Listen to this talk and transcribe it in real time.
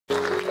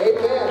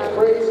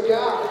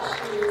gosh.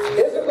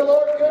 Isn't the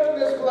Lord good in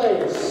this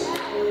place?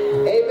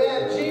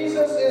 Amen.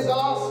 Jesus is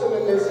awesome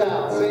in this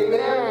house.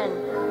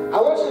 Amen.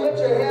 I want you to lift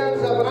your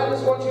hands up, and I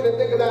just want you to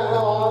think about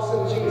how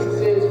awesome Jesus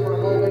is for a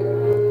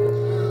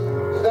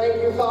moment.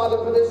 Thank you, Father,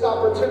 for this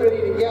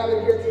opportunity to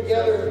gather here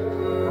together,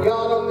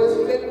 God, on this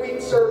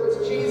midweek service.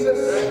 Jesus,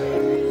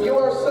 you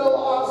are so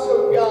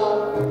awesome,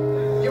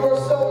 God. You are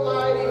so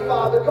mighty,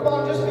 Father. Come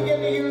on, just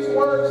begin to use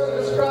words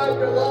to describe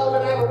your love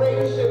and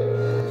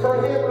adoration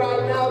for Him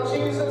right now.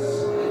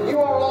 Jesus, you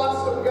are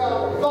awesome,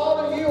 God.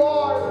 Father, you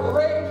are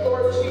great,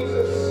 Lord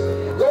Jesus.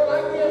 Lord,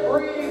 I can't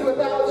breathe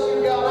without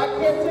you, God. I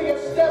can't take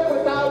a step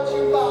without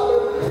you,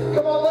 Father.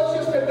 Come on,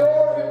 let's just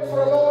adore Him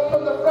for a moment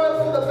from the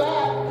front to the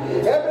back.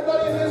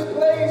 Everybody in this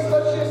place,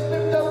 let's just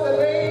lift up the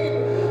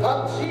name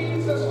of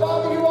Jesus.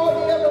 Father, you are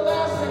the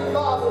everlasting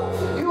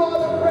Father. You are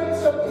the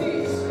Prince of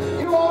Peace.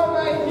 You are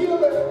my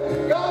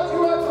healer. God,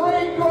 you are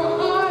great. You are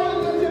high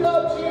and lifted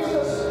up,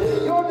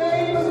 Jesus. Your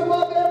name is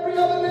above every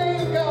other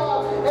name,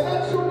 God. And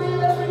that's your name.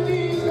 Every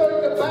knee is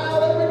going to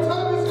bow. Every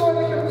tongue is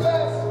going to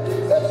confess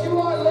that you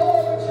are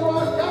Lord, that you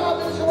are God,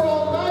 that you are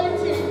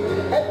Almighty.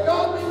 And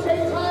God, we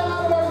take time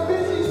out of our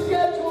busy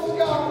schedules,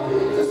 God,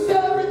 to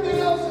set everything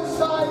else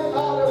aside,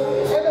 Father,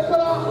 and to put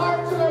our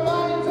hearts and our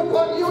minds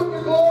upon you and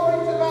your glory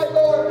tonight,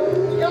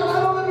 Lord. God, I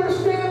don't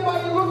understand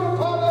why you look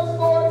upon us,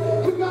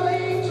 Lord. You've got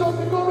angels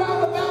that go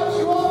round about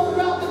you all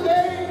throughout the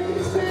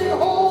day, saying,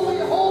 holy,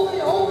 holy,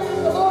 holy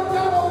is the Lord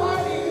God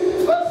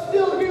Almighty. But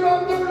still here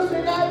on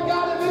Thursday night,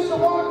 God, in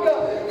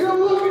Mishawaka, you're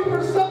looking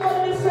for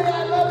somebody to say,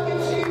 I love you,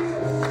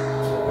 Jesus.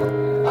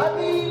 I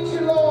need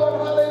you, Lord.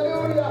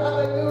 Hallelujah,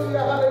 hallelujah,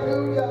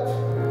 hallelujah.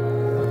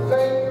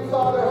 Thank you,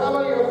 Father. How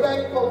many are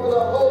thankful for the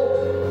hope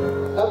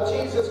of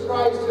Jesus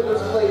Christ in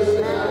this place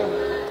tonight?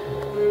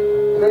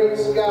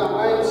 Praise God.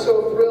 I am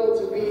so thrilled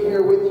to be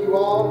here with you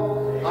all.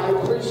 I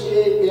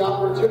appreciate the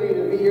opportunity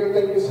to be here.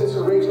 Thank you,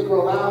 Sister Rachel, for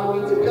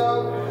allowing me to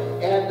come.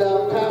 And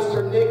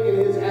Pastor Nick and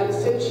his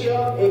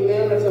absentia.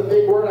 Amen. That's a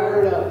big word. I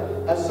heard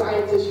a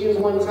scientist use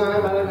one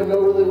time. I don't even know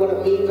really what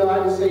it means.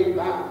 I just say,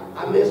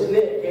 I miss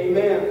Nick.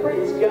 Amen.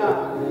 Praise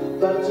God.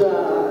 But,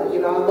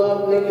 you know, I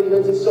love Nick and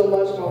Lindsay so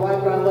much. My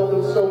wife and I love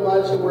them so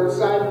much. And we're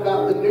excited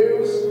about the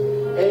news.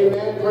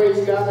 Amen.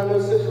 Praise God. I know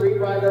Sister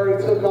Ebright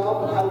already took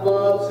off, but I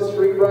love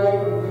Sister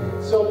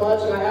Ebright so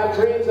much. And I have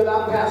dreams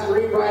about Pastor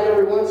Ebright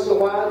every once in a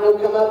while. And he'll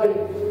come up, and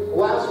the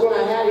last one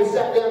I had, he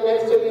sat down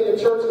next to me in the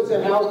church and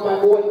said, how's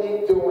my boy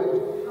Nick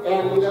doing?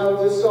 And, you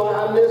know, just so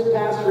I miss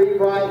Pastor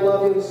Ebright.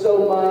 Love him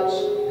so much.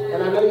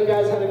 And I know you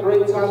guys had a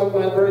great time with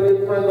my very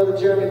good friend, Brother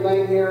Jeremy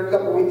Lang, here a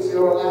couple weeks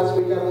ago or last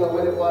week. I don't know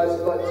when it was,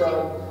 but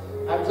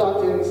I've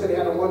talked to him. He said he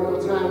had a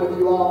wonderful time with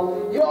you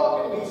all. You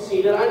all can be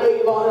seated. I know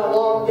you've all had a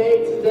long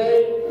day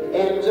today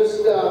and just,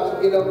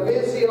 you know,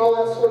 busy and all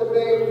that sort of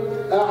thing.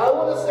 I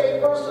want to say,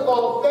 first of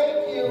all,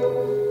 thank you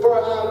for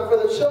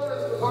the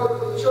children's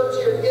department of the church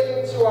here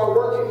giving to our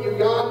work in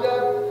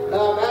Uganda.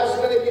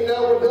 As many of you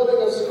know, we're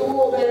building a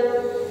school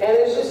there, and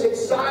it's just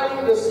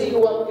exciting to see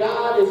what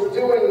God is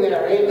doing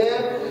there.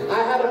 Amen.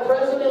 I had a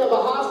president of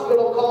a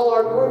hospital call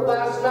our group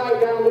last night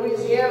down in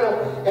Louisiana,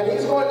 and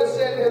he's going to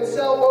send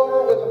himself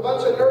over with a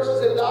bunch of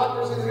nurses and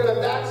doctors. He's going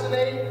to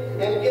vaccinate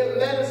and give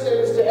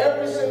medicines to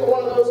every single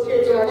one of those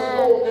kids in our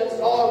school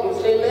next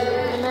August.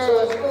 Amen. So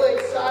it's really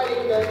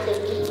exciting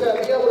to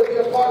be able to be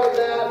a part of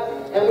that.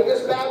 And we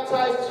just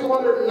baptized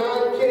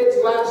 209 kids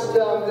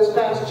this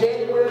past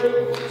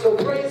January. So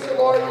praise the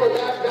Lord for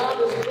that.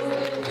 God is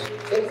moving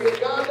in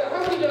Uganda.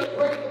 How many are going to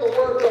pray for the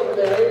work over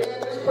there?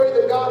 Amen. Just pray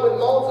that God would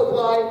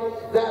multiply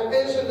that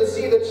vision to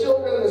see the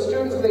children and the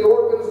students and the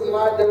orphans and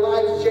their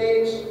lives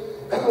changed.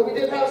 We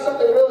did have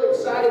something really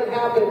exciting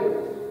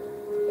happen.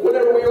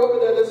 Whenever we were over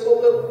there, this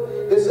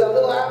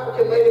little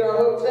African lady in our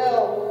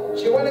hotel,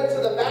 she went into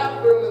the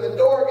bathroom and the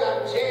door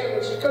got jammed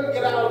and she couldn't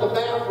get out of the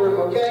bathroom,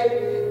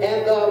 okay?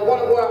 And one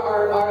of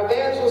our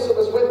evangelists that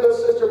was with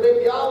us, Sister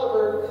Vicky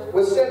Oliver,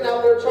 was sitting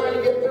out there trying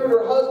to get through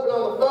to her husband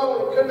on the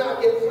phone and could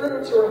not get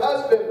through to her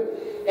husband.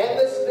 And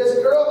this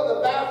girl in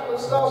the bathroom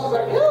stall, she's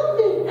like, help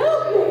me,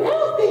 help me,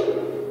 help me.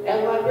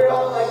 And my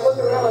girl like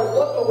looking around like,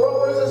 what in the world,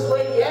 where's this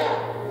lady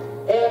at?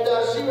 And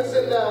she was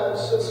in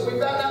so we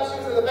found out she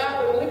was in the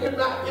bathroom, and we could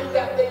not get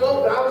that thing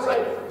open. I was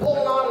like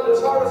pulling on it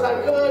as hard as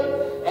I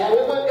could, and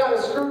we went and got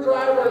a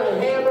screwdriver and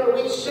a hammer, and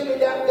we shimmied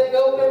that thing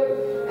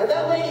open. And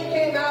that lady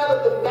came out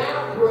of the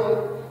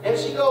bathroom, and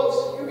she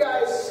goes, you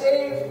guys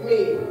saved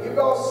me. You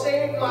guys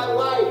saved my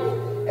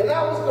life. And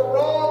that was the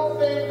wrong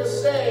thing to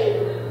say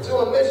to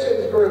a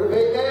missions group,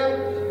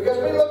 amen? Because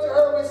we looked at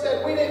her and we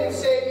said, we didn't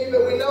save you,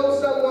 but we know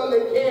someone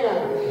that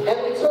can. And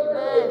we took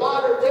her, we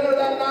bought her dinner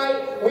that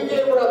night. We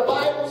gave her a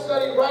Bible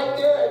study right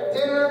there at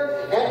dinner.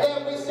 And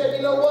then we said,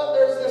 you know what?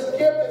 There's this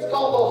gift. It's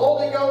called the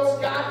Holy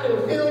Ghost. God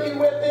can fill you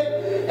with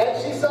it. And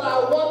she said,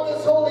 I want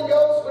this Holy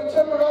Ghost. We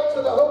took her up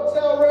to the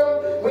hotel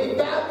room. We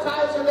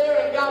baptized her there,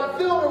 and God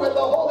filled her with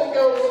the Holy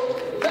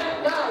Ghost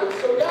that night.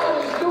 So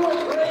God is doing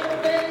great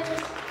things.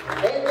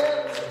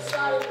 Amen. I'm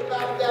excited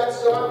about that.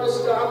 So I'm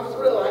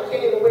thrilled. I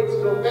can't even wait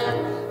to go back.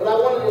 But I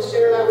wanted to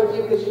share that with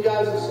you because you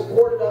guys have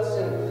supported us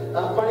and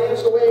financially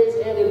financial ways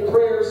and in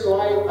prayer. So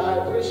I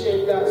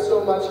appreciate that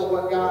so much of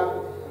what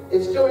God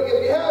is doing.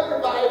 If you have your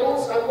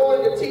Bibles, I'm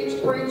going to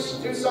teach,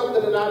 preach, do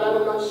something tonight.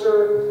 I'm not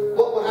sure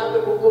what will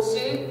happen, but we'll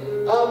see.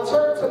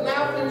 Turn to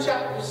Matthew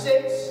chapter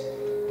 6,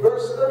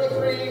 verse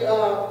 33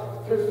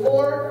 through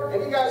 4.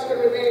 And you guys can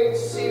remain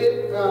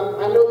seated.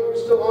 I know that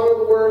you're still honor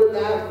the word in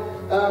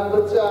that.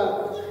 But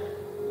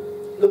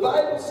the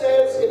Bible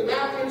says in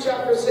Matthew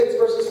chapter 6,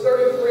 verses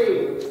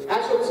 33.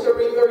 Actually, I'm just going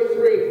to read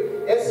 33.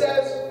 It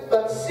says,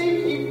 "But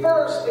seek ye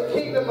first the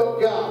kingdom of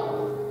God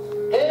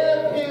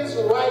and his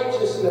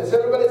righteousness."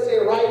 Everybody say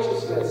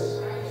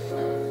righteousness.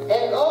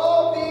 "And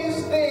all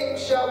these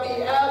things shall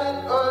be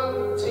added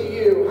unto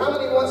you." How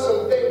many want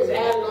some things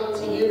added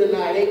unto you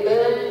tonight?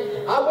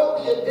 Amen. I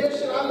want the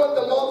addition, I want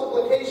the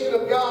multiplication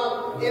of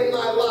God in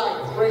my life.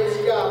 Praise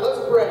God. Let's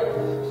pray.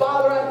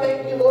 Father, I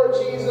thank you, Lord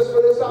Jesus,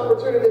 for this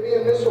opportunity to be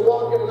in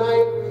Mishawaka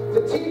tonight,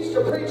 to teach,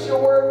 to preach your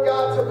word,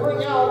 God, to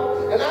bring out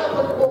an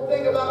applicable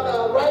thing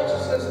about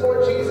righteousness,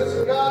 Lord Jesus.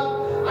 And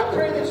God, I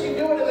pray that you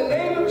do it in the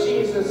name of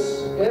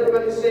Jesus. And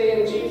everybody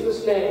say in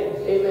Jesus' name,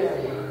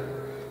 amen.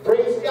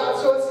 Praise God.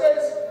 So it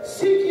says,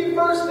 "Seek ye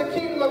first the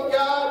kingdom of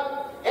God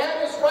and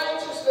his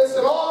righteousness,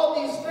 and all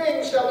these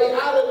things shall be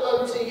added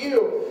unto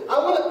you." I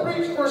want to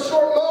preach for a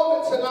short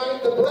moment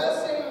tonight, the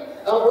blessing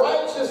of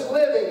righteous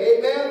living.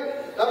 Amen.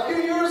 A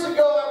few years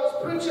ago, I was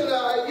preaching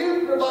a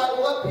youth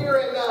revival up here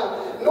in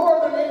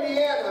northern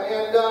Indiana,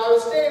 and I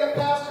was staying at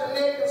Pastor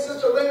Nick and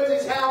Sister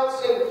Lindsay's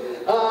house, and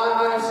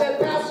I said,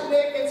 "Pastor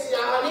Nick,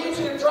 I need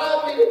you to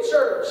drive me to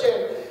church."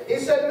 And he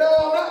said, "No,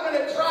 I'm not going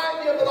to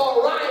drive you, but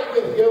I'll ride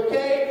with you,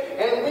 okay?"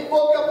 And we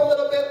woke up a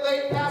little bit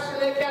late. Pastor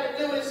Nick had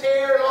to do his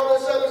hair and all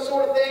this other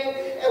sort of thing,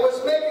 and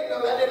was making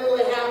them. That didn't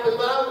really happen,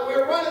 but we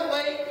were running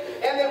late,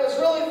 and it was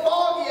really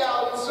foggy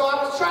out, and so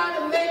I was trying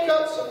to make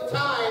up some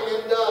time,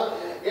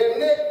 and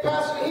Nick,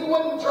 Pastor, he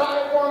wouldn't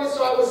drive for me,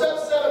 so I was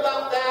upset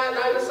about that, and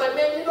I was like,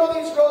 "Man, you know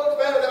these roads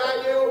better than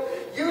I do.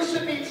 You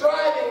should be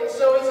driving." And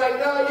so he's like,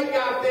 "No, you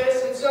got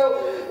this." And so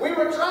we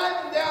were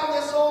driving down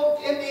this old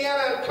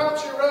Indiana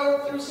country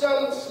road through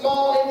some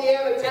small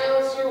Indiana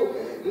towns, through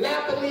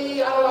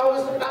Napoli. I don't know, I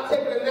always think about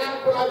taking a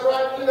nap when I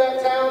drive through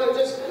that town, and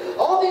just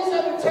all these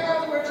other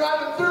towns we were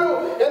driving through.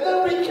 And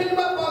then we came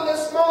up on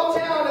this small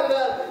town, and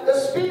the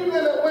speed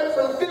limit went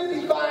from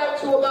 55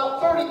 to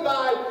about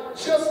 35,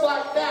 just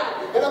like that.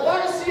 And if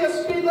I see a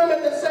speed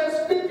limit that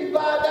says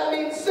 55, that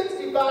means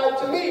 65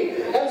 to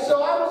me. And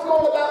so I was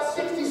going about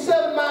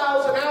 67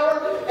 miles an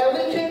hour, and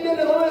we came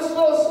into this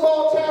little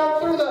small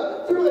town through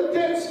the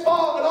dense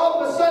fog, and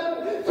all of a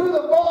sudden, through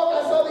the fog,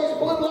 I saw these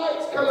blue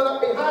lights coming up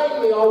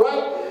behind me, all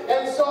right?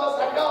 And so I was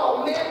like,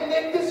 "Oh, man,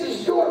 Nick, this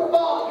is your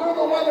fault. You're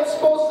the one that's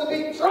supposed to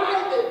be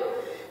driving."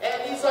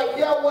 And he's like,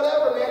 "Yeah,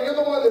 whatever, man. You're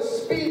the one that's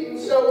speeding."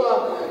 So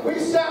we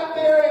sat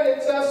there, and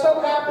it so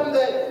happened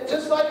that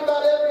just like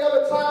about every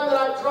other time that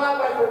I drive,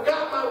 I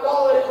forgot my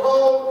wallet at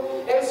home.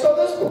 And so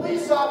this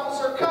police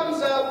officer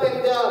comes up,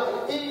 and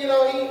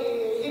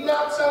he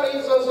knocks on me.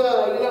 He says, "Do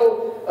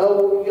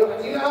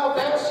you know how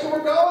fast you were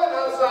going?"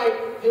 I was like,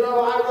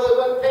 I really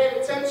wasn't paying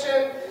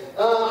attention.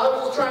 I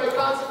was just trying to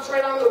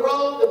concentrate on the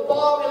road, the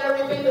fog and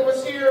everything that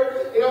was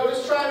here,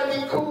 just trying to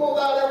be cool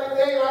about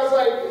everything. And I was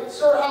like,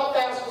 "Sir, how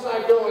fast was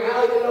I going?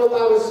 How do you know if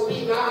I was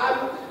speeding?"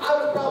 I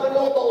was probably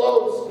going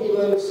below the speed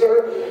limit,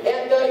 sir.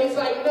 And he's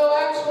like, "No,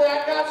 actually,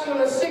 I got you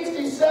in a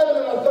 67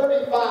 and a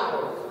 35.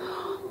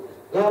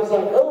 And I was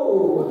like,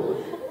 "Oh."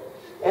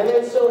 And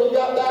then so he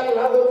got back, and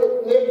I looked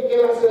at Nick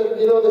again. I said,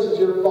 "This is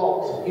your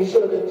fault. You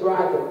should have been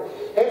driving."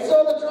 And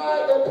so the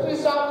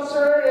police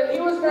officer, and he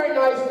was a very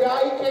nice guy,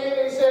 he came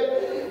and he said,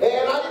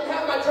 and I didn't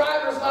have my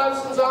driver's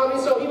license on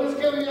me, so he was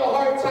giving me a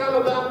hard time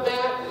about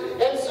that.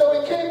 And so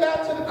he came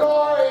back to the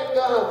car, and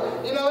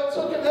it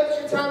took him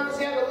extra time because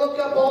he had to look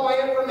up all my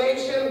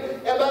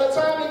information. And by the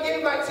time he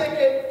gave my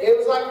ticket, it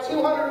was like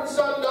 $200 and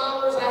some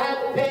I had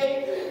to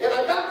pay. And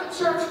I got to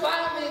church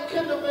finally in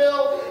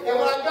Kendallville, and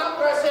when I got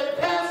there, I said,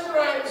 "Pastor,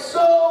 I am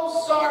so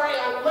sorry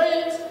I'm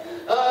late.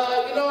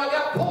 I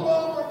got pulled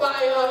over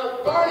by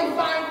Barney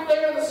Fine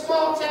there in the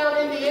small town,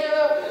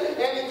 Indiana,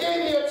 and he gave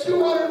me a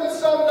 $200 and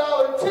some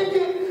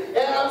ticket,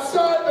 and I'm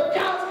sorry, but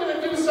God's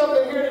going to do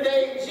something here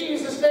today in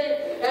Jesus' name."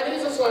 And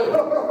he's just like,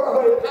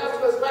 the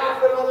pastor was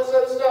laughing and all this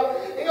other stuff.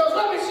 He goes,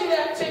 "Let me see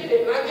that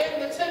ticket." And I gave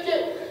him the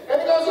ticket,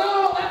 and he goes,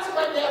 "Oh, that's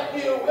my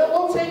nephew.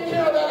 We'll take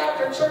care of that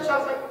after church." I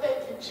was like, "Thank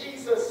you,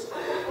 Jesus."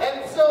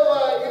 And so,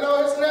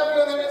 his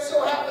nephew, and then it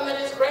so happened that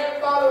his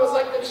grandfather was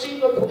like the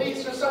chief of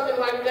police or something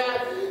like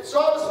that. So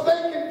I was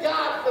thanking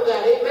God for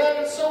that,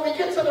 amen. And so we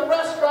get to the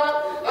restaurant.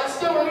 I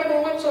still remember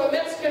we went to a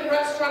Mexican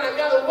restaurant. I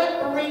got a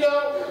wet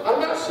burrito. I'm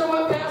not sure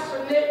what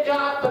Pastor Nick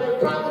got, but it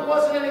probably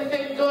wasn't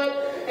anything good.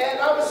 And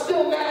I was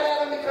still mad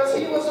at him because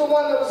he was the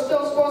one that was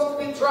still supposed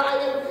to be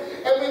driving.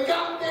 And we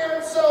got there,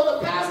 and so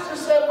the pastor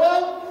said,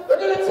 "Well, they're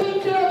going to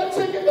take care of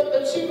the ticket, but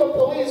the chief of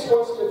police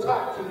wants to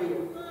talk to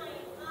you."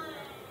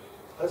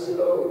 I said,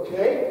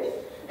 "Okay."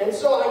 And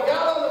so I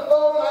got on the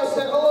phone, and I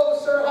said, "Hello,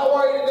 sir, how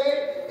are you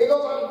today?" He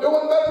goes, "I'm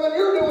doing better than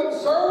you're doing,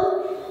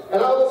 sir."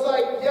 And I was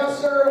like, "Yes,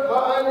 sir,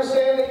 I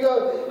understand."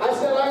 I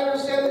said, "I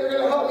understand that you're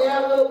going to help me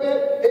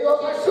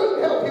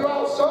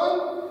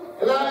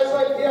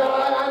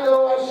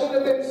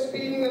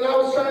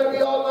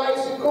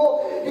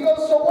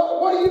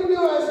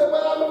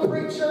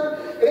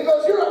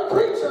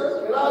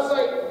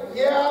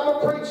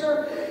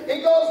preacher.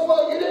 He goes,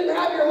 well, you didn't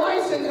have your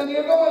license and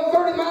you're going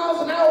 30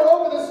 miles an hour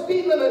over the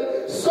speed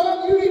limit.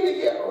 Son, you need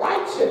to get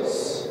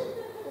righteous.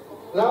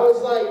 And I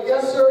was like,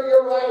 yes, sir,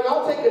 you're right.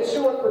 I'll take a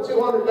chewing for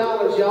 $200,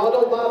 y'all.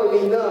 Don't bother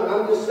me none.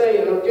 I'm just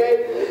saying,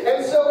 okay?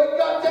 And so it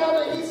got down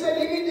to, he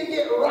said, you need to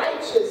get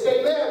righteous.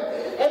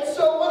 Amen. And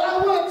so what I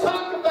want to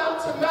talk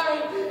about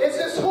tonight is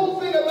this whole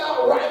thing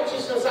about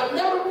righteousness. I've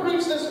never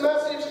preached this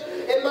message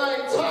in my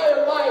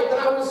entire life. And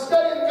I was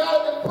studying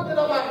God and put it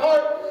on my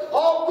heart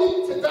all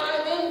week to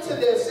dive into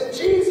this. And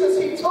Jesus,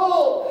 he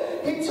told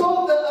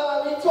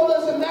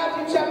us in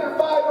Matthew chapter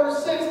 5,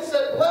 verse 6, he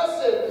said,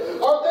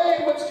 blessed are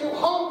they which do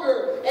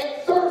hunger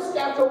and thirst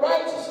after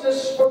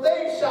righteousness, for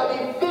they shall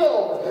be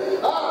filled.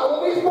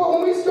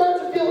 When we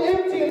start to feel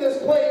empty in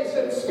this place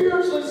and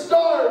spiritually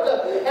starved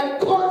and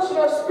parched in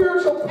our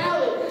spiritual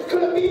palate,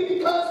 could it be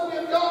because we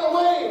have gone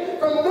away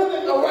from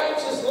living a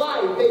righteous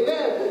life?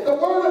 Amen. The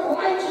word of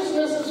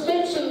righteousness is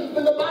mentioned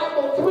in the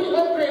Bible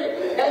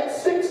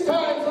 306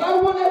 times. And I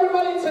want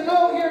everybody to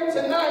know here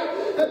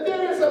tonight that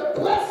there is a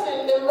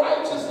blessing in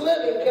righteous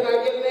living. Can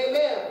I get an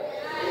amen?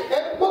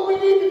 And what we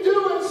need to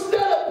do,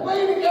 instead of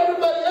blaming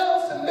everybody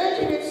else and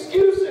making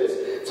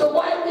excuses to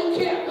why we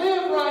can't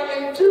live right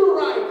and do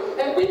right,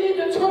 and we need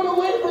to turn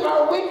away from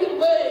our wicked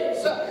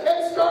ways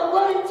and start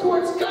running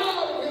towards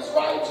God and His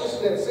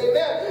righteousness.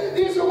 Amen.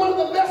 These are one of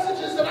the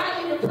messages that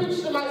I need to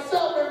preach to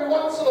myself every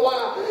once in a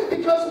while,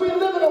 because we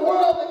live in a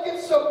world that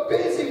gets so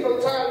busy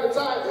from time to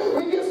time.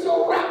 We get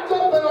so wrapped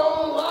up in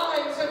our own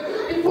lives,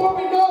 and before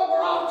we know it,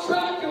 we're off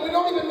track, and we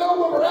don't even know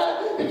where we're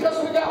at,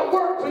 because we got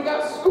work, we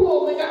got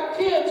school, we got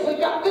kids, we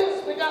got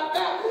this, we got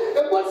that.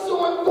 And what's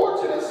so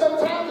unfortunate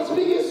sometimes is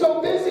we get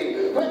so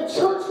busy with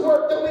church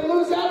work that we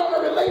lose out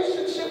on a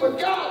relationship with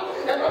God.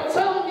 And I'm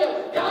telling you,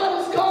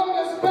 God is calling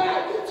us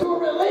back to a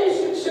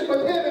relationship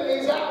with Him in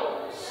these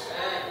hours.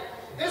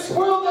 This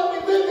world that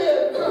we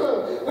live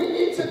in, we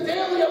need to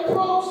daily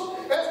approach,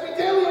 as we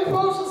daily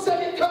approach the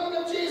second coming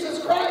of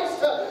Jesus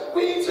Christ,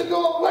 we need to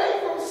go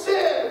away from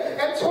sin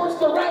and towards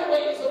the right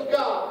ways of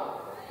God.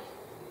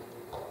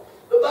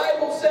 The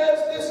Bible says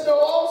this though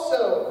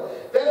also,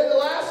 that in the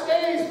last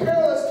days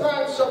perilous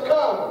times shall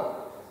come.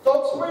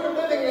 Folks, we're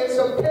living in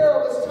some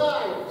perilous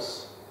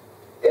times.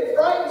 It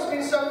frightens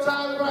me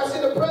sometimes when I see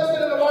the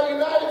President of our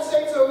United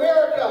States of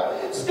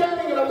America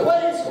standing in a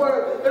place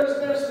where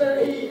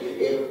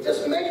he's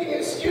just making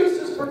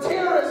excuses for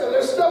terrorism.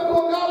 There's stuff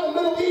going on in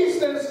the Middle East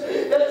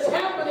that is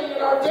happening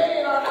in our day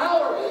and our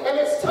hour. And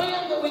it's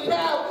time that we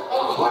have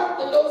a heart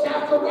that goes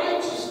after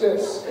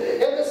righteousness.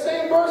 In the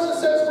same verse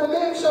it says, for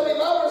men shall be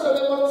lovers of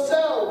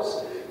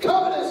themselves,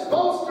 covetous,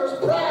 boasters,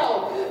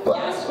 proud,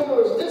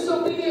 blasphemers,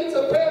 disobedient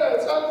to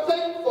parents,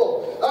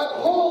 unthankful,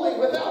 unholy,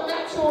 without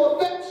natural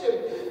affection,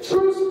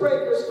 truce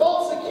breakers,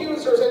 false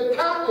accusers,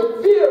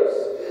 incontinent,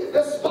 fierce,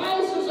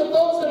 despisers of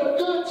those that are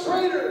good,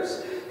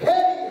 traitors,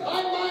 heady,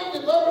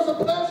 high-minded, lovers of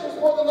pleasures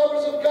more than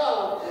lovers of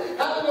God,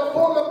 having a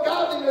form of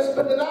godliness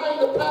but denying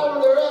the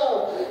power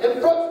thereof.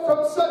 And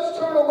from such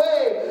turn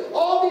away.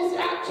 All these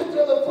actions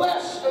are the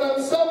flesh and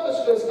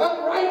unselfishness,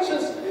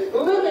 unrighteous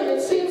living.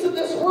 It seems that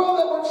this world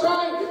that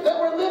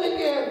we're living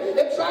in,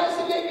 it tries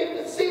to make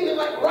it seem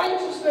like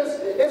righteousness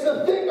is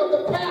a thing of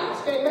the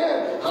past.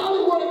 Amen.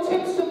 Hollywood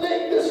attempts to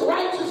make this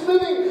righteous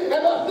living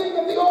and a thing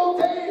of the old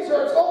days,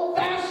 or it's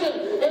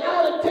old-fashioned and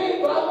out of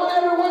date. But I want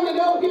everyone to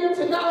know here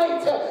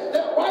tonight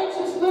that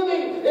righteous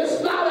living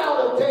is not out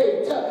of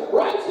date.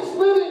 Righteous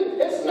living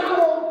is not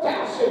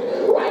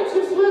old-fashioned.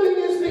 Righteous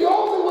living is the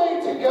only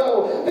way to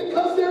go,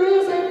 because there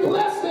is a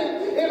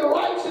blessing in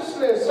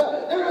righteousness.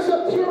 There is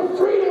a pure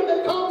freedom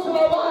that comes in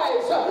our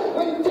lives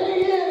when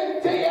day in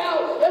and day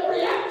out,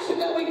 every action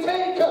that we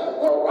take,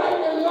 we're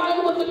right in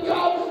line with the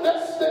God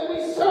that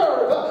we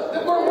serve,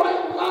 that we're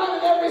right in line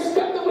in every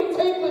step that we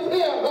take with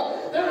Him.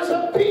 There is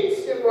a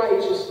peace in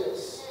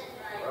righteousness.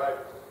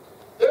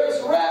 There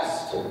is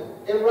rest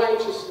in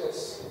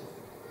righteousness.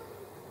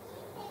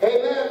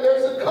 Amen.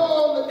 There's a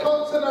calm that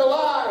comes in our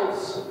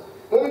lives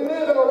when we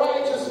live in a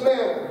righteous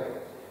manner.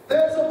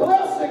 There's a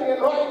blessing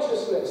in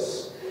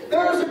righteousness.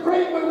 There is a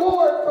great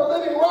reward for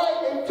living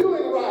right and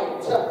doing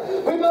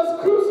right. We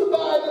must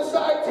crucify this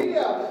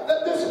idea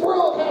that this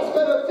world has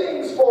better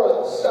things for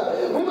us.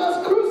 We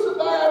must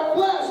crucify our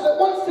flesh that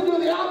wants to do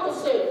the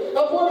opposite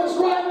of what is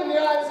right in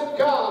the eyes of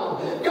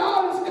God.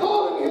 God is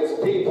calling His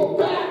people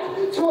back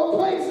to a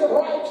place of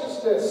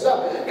righteousness.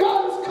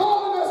 God is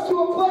calling us to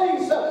a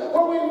place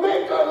where we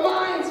make our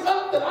minds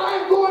up that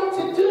I'm going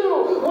to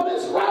do what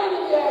is right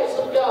in the eyes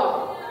of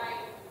God.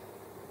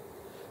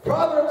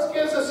 Proverbs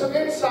gives us some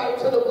insight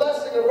to the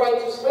blessing of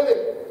righteous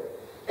living.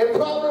 In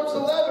Proverbs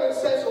 11 it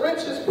says,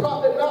 riches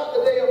profit not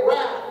in the day of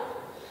wrath,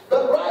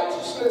 but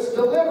righteousness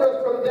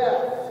delivereth from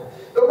death.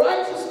 The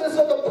righteousness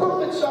of the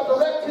perfect shall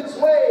direct his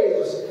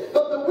ways,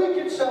 but the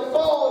wicked shall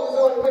fall in his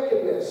own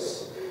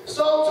wickedness.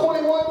 Psalm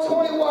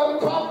 21:21,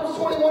 Proverbs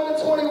 21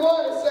 and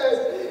 21, it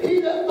says,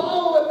 he that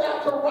followeth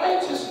after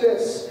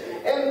righteousness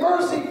and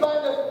mercy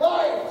findeth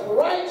life,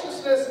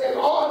 righteousness, and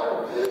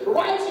honor.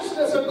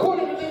 Righteousness,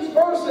 according to these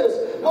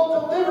verses,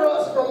 will deliver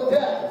us from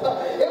death.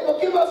 It will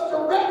give give us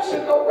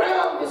direction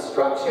around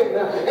destruction.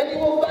 And He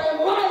will find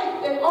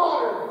life and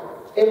honor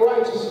in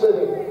righteous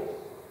living.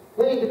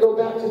 We need to go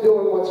back to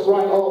doing what's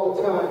right all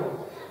the time.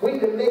 We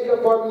need to make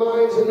up our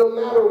minds, and no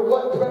matter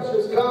what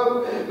pressures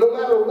come, no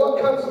matter what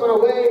comes my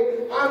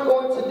way, I'm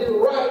going to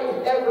do right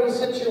in every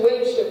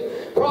situation.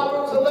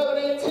 Proverbs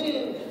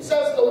 11:18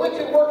 says, the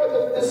wicked worketh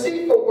a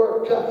deceitful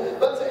work,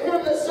 but to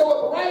him that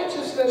soweth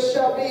righteousness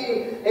shall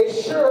be a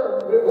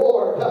sure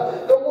reward.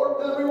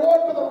 The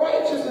reward for the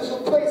righteous is a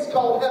place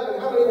called heaven.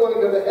 How many want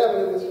to go to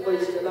heaven in this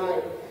place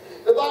tonight?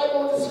 The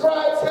Bible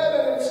describes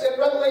heaven in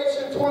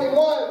Revelation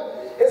 21.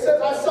 It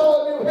says, I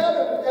saw a new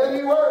heaven and a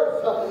new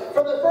earth.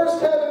 For the first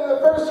heaven and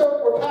the first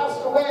earth were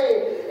passed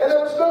away, and there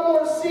was no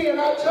more sea.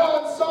 And I,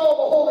 John, saw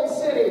the holy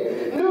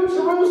city, New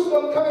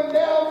Jerusalem, coming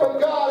down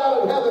from God out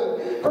of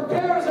heaven,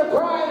 prepared as a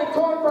bride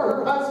adorned for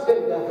her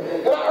husband.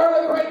 And I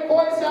heard a great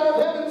voice out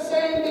of heaven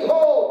saying,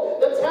 behold,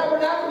 the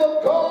tabernacle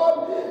of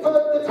God, for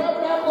the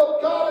tabernacle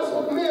of God is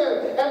with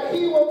men, and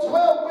He will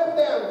dwell with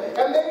them,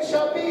 and they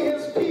shall be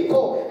His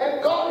people,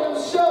 and God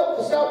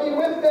Himself shall be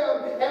with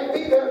them and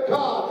be their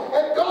God.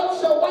 And God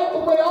shall wipe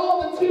away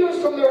all the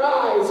tears from their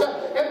eyes,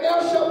 and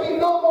there shall be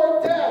no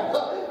more death,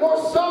 nor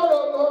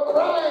sorrow, nor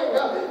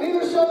crying,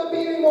 neither shall there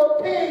be any more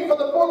pain, for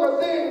the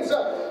former things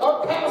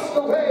are passed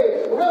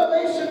away.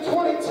 Revelation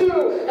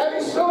 22,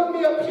 and He showed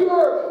me a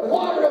pure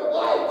water of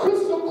life,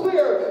 crystal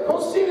clear,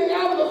 proceeding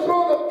out of the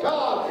throne of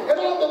God, and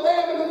out of the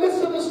Lamb in the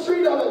midst of the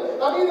street of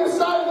it. On either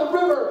side of the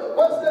river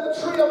was the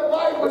tree of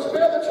life, which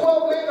bare the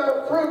 12 manner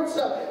of fruits,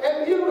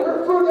 and yielded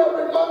her fruit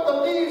every month.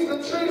 The leaves, the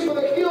trees for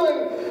the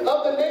healing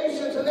of the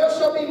nations, and there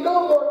shall be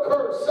no more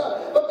curse,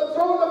 but the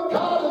throne of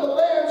God and the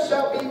Lamb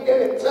shall be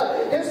in it.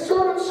 His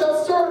servants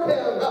shall serve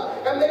Him,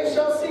 and they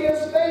shall see His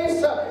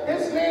face.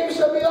 His name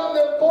shall be on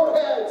their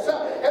foreheads,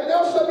 and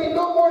there shall be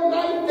no more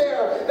night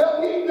there.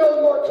 They'll need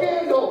no more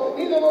candle,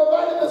 neither more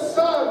light of the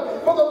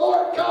sun, for the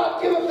Lord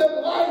God giveth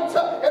them light,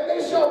 and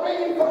they shall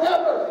reign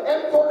forever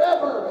and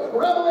forever.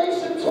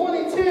 Revelation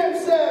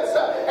 20:10 says,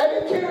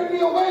 and He carried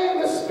me away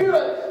in the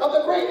spirit of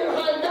the great and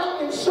high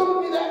mountain, and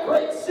showed me that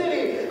great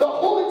city, the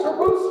holy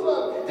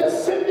Jerusalem,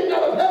 descending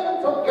out of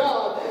heaven from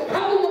God,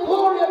 having the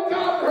glory of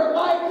God, and her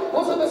light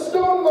was of the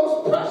stone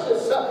most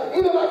precious,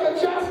 even like a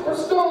jasper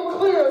stone,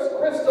 clear as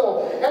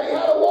crystal. And He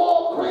had a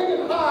wall great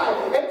and high,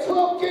 and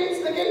 12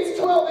 gates, the gates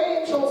 12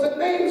 angels, and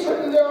names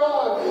written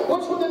thereon,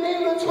 which were the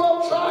name of the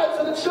 12 tribes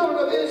of the children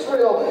of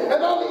Israel.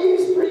 And on the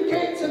east 3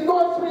 gates, and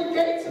north 3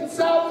 gates, and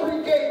south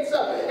 3 gates,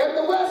 and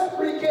the west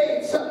 3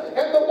 gates.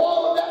 And the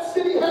wall of that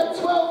city had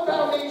 12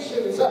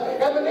 foundations,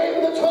 and the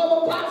name of the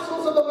 12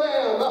 apostles of the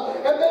Lamb.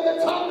 And they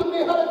that talked with me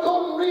had a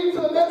golden reed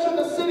to the measure of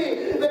the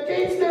city, the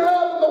gates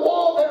thereof, and the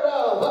wall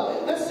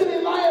thereof. The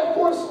city lieth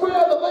 4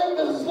 square, the length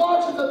is as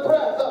large as the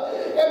breadth.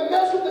 And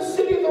measured the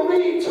city of the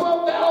reed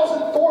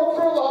 12,004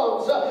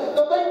 furlongs.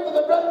 The length and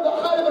the breadth and the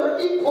height of it are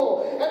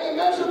equal. And He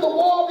measured the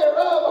wall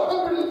thereof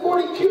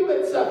 140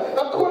 cubits,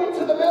 according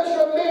to the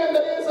measure of man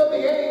that is of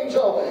the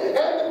angel.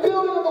 And the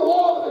building of the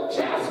wall of the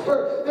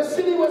jasper, the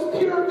city was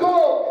pure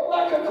gold,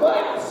 like a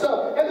glass.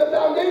 And the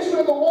foundation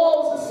of the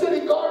wall was the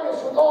city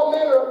garnished with all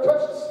manner of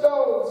precious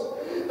stones.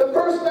 The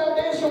first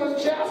foundation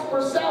was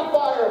jasper,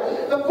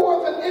 sapphire. The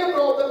fourth an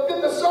emerald. The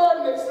fifth a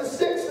sardonyx. The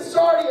sixth a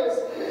sardius.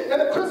 And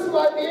the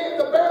chrysolite, the eighth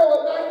a beryl.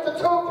 The ninth a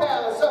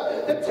topaz.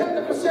 The 10th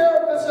a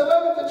chrysoprase. The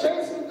 11th a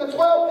jacinth. The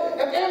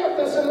 12th an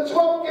amethyst. And the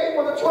 12th gate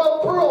were the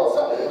 12 pearls.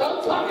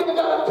 I'm talking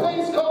about a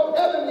place called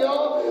heaven,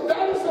 y'all.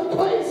 That is the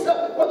place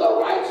where the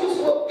righteous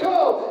will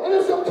go. It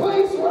is a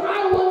place where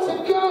I want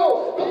to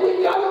go. But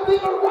we got to be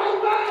the right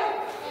way.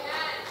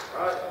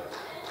 Right.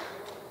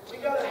 We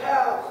got to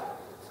have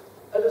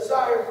a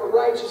desire for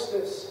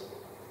righteousness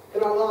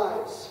in our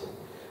lives.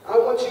 I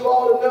want you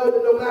all to know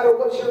that no matter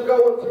what you're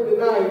going through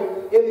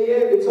tonight, in the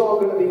end, it's all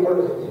going to be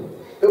worth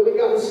it. That we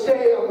got to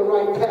stay on the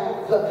right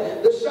path.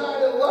 The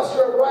shine and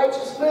luster of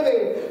righteous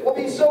living will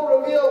be so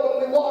revealed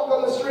when we walk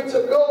on the streets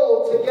of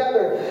gold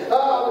together.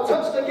 To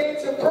touch the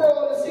gates of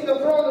pearl and to see the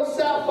throne of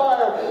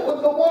sapphire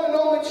with the one and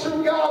only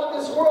true God of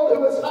this world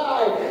who is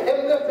high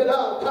and lifted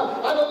up.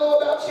 I don't know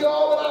about you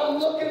all, but I'm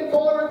looking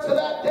forward to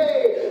that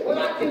day when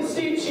I can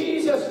see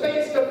Jesus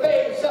face to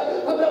face.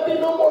 When there'll be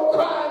no more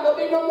crying, there'll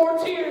be no more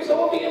tears, there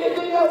won't be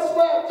anything else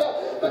left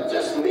but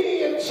just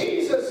me and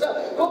Jesus.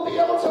 We'll be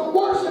able to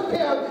worship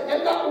Him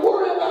and not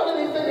worry about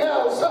anything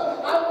else.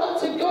 I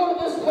want to go to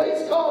this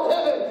place called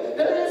heaven.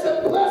 There is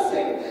a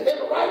blessing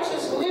in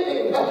righteous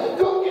living.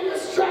 Don't get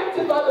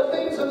distracted by the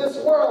things of this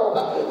world.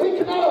 We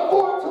cannot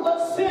afford to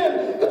let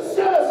sin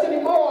beset us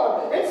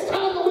anymore. It's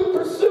time that we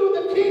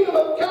pursue the kingdom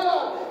of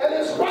God and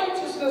His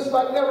righteousness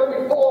like never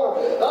before.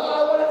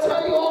 I want to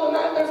tell you all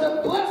tonight, there's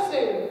a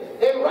blessing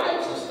in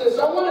righteousness.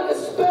 I want to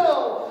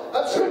dispel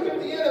a trick of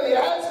the enemy.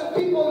 I had some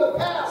people in the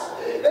past,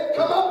 they'd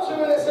come up to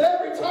me and they said,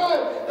 every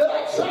time that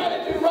I try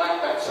to do right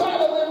and I try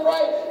to live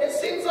right, it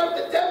seems like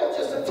the devil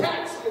just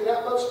attacks me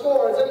that much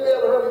more. Has anybody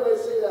ever heard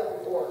anybody say that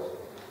before?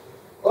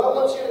 Well, I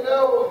want you to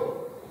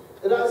know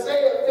that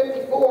Isaiah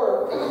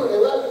 54,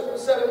 11 through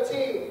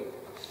 17,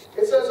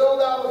 it says, O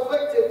thou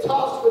afflicted,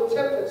 tossed with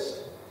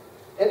tempest,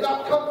 and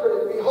not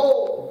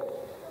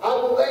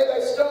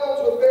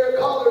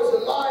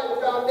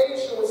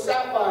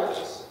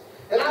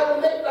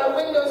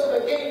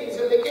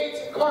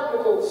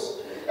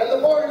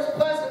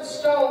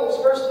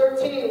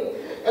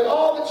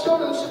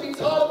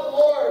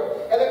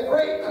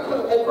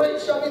and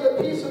great shall be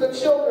the peace of the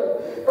children.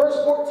 Verse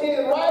 14,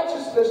 in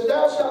righteousness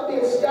thou shalt be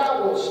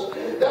established.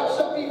 Thou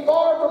shalt be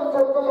far from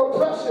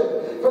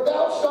oppression, for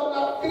thou shalt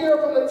not fear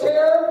from the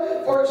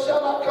terror, for it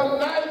shall not come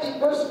nigh thee.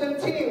 Verse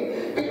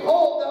 15,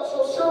 behold, thou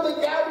shalt surely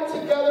gather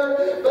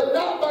together, but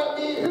not by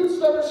me.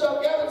 Whosoever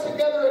shall gather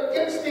together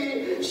against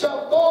thee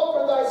shall fall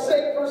for thy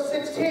sake. Verse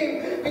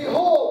 16,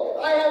 behold,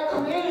 I have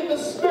created the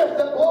smith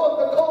that bloweth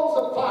the coals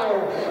of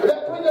fire,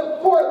 that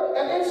bringeth forth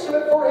an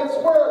instrument for his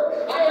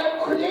work. I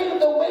have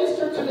created the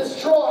waster to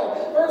destroy.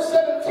 Verse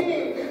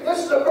 17,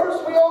 this is a verse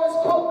we always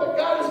quote, but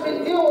God has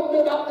been dealing with me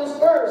about this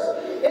verse.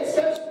 It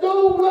says,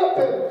 no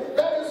weapon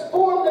that is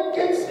formed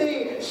against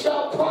thee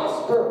shall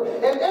prosper,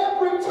 and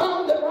every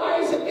tongue that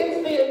rises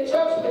against thee in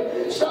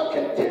judgment shall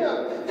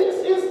condemn.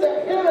 This is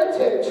the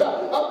heritage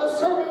of the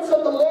servants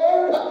of the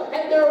Lord,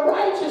 and their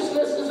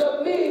righteousness is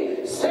of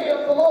me,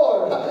 saith the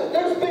Lord.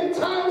 There's been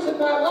times in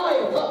my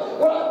life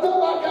where I felt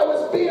like I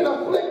was being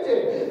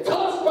afflicted,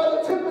 tossed by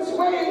the tempest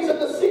waves of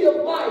the sea of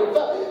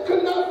life,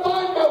 could not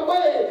find my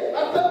way.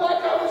 I felt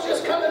like I was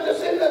just kind of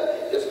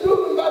just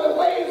moving by the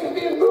waves and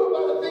being moved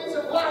by the things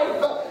of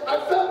life.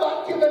 I felt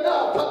like giving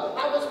up.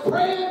 I was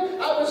praying,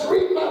 I was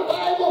reading my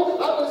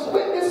Bible, I was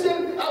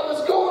witnessing, I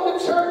was going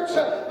to church,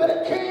 but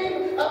it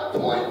came a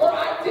point where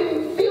I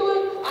didn't feel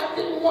it, I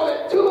didn't want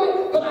to do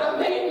it, but I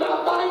made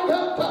my mind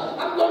up.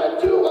 I'm going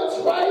to do what's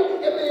right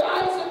in the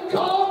eyes of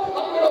God.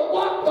 I'm going to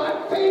walk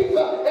by faith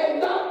and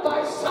not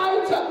by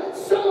sight.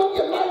 Some of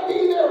you might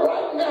be there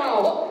right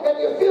now, and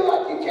you feel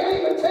like you can't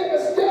even take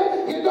a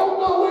step. You don't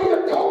know where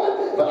you're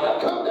going, but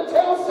I've come to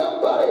tell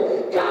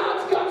somebody,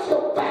 God's got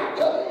your back.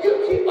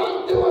 You keep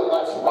on doing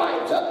what's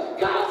right.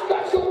 God's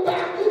got your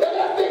back.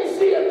 At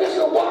FAC in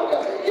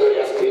Mishawaka, you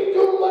just keep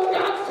doing what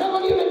God's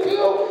telling you to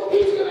do.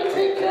 He's going to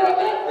take care of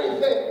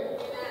everything.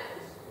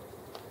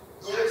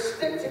 We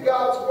stick to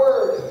God's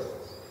word.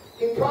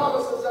 He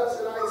promises us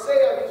in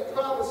Isaiah these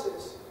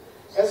promises.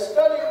 As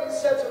studying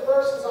these sets of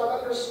verses,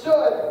 I've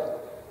understood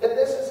that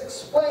this is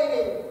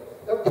explaining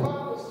the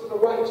promise of the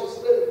righteous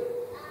living.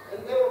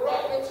 And they were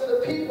writing to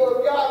the people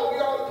of God, and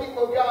we are the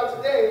people of God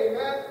today,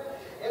 amen?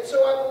 And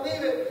so I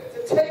believe it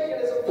to take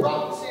it as a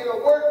prophecy and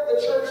a word for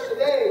the church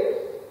today,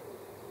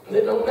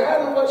 that no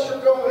matter what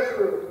you're going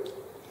through,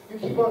 you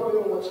keep on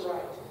doing what's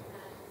right.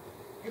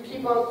 You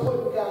keep on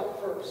putting God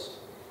first.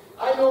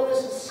 I know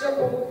this is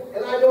simple,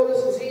 and I know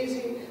this is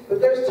easy, but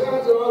there's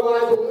times in our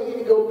lives when we need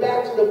to go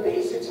back to the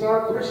basics in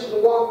our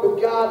Christian walk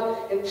with God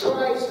and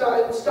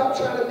stop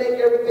trying to make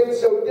everything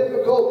so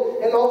difficult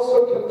and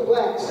also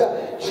complex.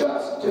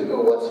 Just do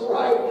what's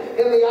right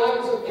in the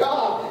eyes of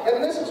God.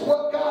 And this is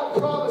what God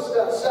promised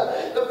us.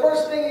 The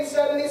first thing he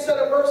said in these set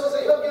of verses,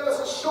 that he'll give us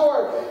a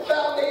sure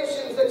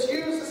foundations that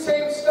use the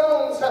same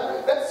stones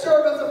that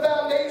serve as the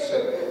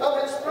foundation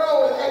of his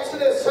throne. In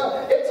Exodus,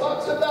 it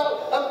talks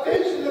about a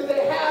vision that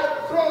they had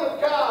of the throne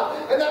of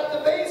God, and at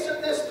the base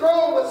of this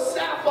throne was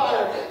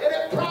sapphire, and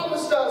it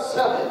promised us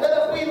that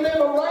if we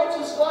live a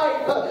righteous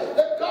life,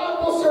 that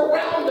God will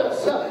surround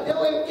us.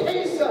 He'll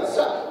encase us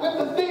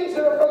with the things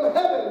that are from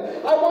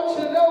heaven. I want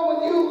you to know,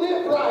 when you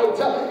live right,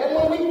 and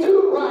when we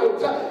do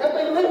right, and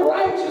we live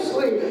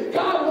righteously,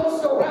 God will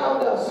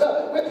surround us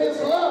with his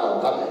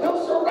love.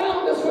 He'll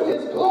surround us with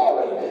his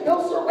glory.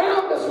 He'll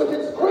surround us with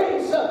his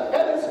grace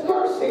and his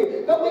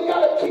mercy. But we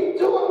got to keep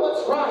doing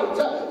what's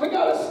right. We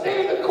got to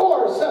stay the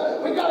course.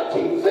 We got to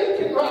keep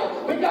thinking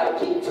right. We got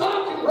to keep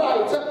talking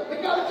right. We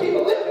got to keep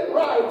living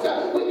right.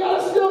 We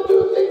got to still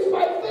do things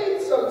by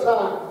faith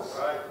sometimes.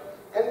 Right.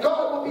 And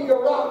God will be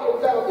your rock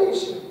and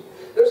foundation.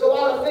 There's a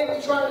lot of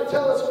things trying to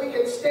tell us we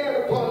can stand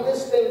upon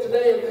this thing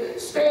today and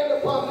stand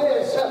upon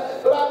this.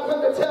 But I'm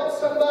going to tell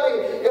somebody,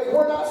 if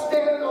we're not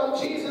standing on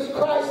Jesus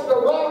Christ, the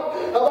rock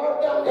of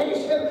our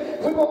foundation,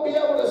 we won't be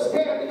able to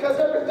stand, because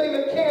everything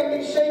that can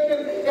be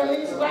shaken in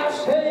these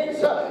last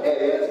days,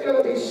 it is going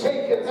to be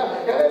shaken.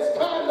 And it's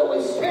time that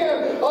we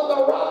stand on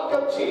the rock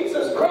of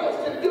Jesus Christ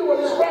and do what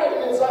is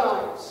right in his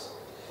eyes.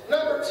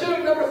 Number two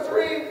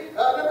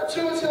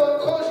is he'll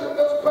enclose you with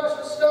those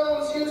precious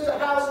stones used to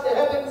house the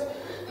heavens.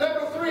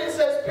 Number three, it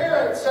says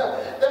parents,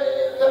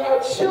 that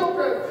our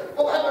children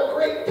will have a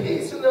great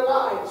peace in their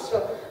lives.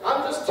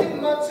 I'm just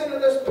 10 months into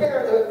this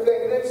parenthood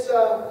thing, and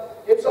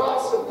it's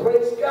awesome,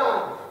 praise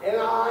God. And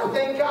I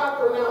thank God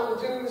for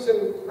Mountain Dews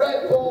and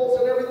Red Bulls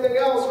and everything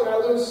else when I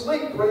lose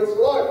sleep, praise the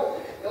Lord.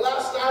 And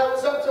last night I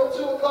was up till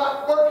 2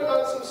 o'clock working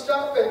on some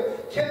stuff, and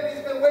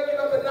Kennedy's been waking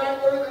up at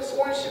 9:30 this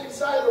morning. She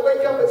decided to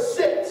wake up at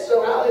 6,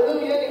 so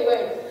hallelujah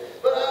anyway.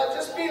 But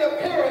just being a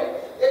parent,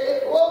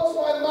 it blows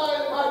my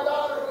mind. My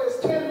daughter, who is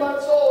 10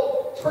 months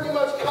old, pretty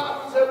much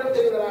copies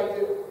everything that I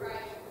do.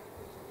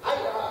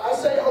 I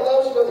say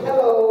hello, she goes,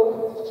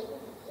 hello.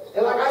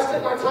 And like I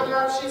stick my tongue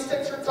out, she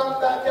sticks her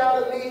tongue back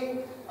out at me.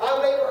 I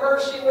wave at her,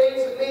 she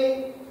waves at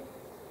me.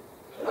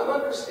 And I'm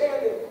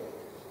understanding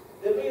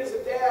that me as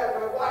a dad,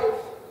 my wife,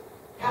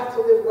 have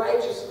to live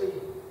righteously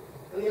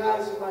in the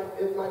eyes of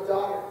my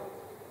daughter,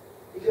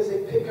 because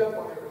they pick up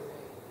on everything.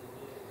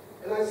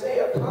 And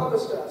Isaiah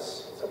promised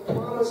us, it's a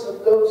promise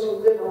of those who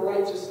live a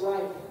righteous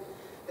life,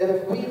 that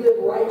if we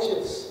live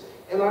righteous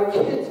and our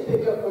kids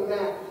pick up on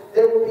that,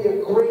 there will be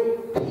a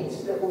great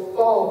peace that will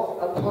fall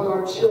upon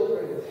our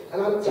children.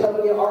 And I'm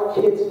telling you, our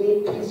kids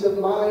need peace of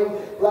mind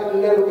like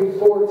never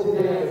before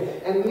today.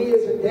 And me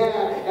as a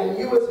dad, and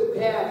you as a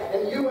dad,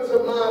 and you as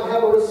a mom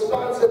have a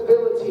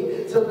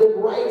responsibility to live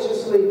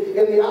righteously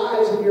in the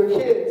eyes of your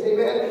kids.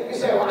 Amen? You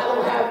say, well, I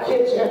don't have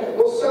kids yet.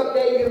 Well,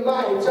 someday you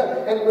might.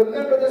 And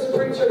remember this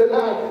preacher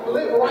tonight.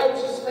 Live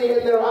righteously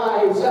in their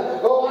eyes.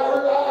 Oh,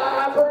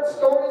 I've heard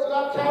stories and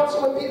I've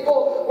counseled with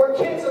people where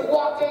kids have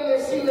walked in and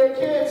they've seen their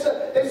kids,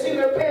 they've seen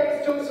their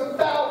parents doing some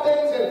foul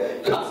things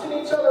and cussing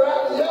each other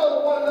out and yelling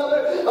at one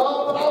another.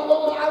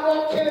 But I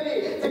want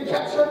Kennedy to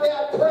catch her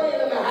dad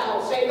praying in the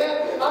house.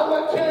 Amen. I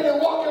want Kennedy to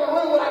walk in a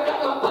room when I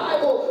got my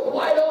Bible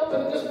wide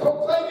open, just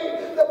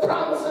proclaiming the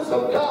promises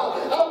of God.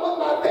 I want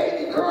my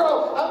baby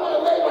girl, I want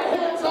to lay my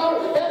hands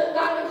on her head at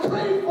night and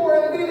pray for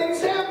her and be an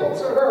example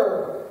to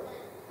her.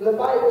 And the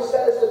Bible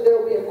says that there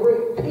will be a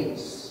great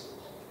peace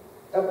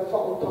that will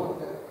fall upon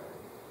them.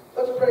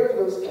 Let's pray for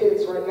those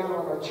kids right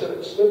now in our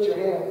church. Lift your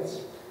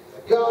hands.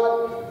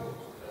 God,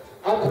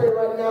 I pray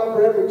right now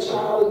for every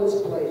child in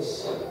this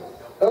place.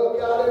 Oh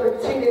God,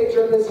 every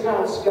teenager in this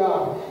house,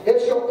 God.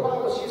 It's your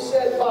promise. You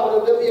said,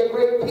 Father, there'll be a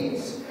great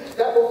peace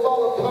that will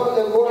fall upon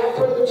them. Lord, I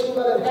pray that you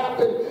let it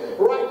happen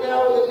right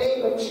now in the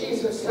name of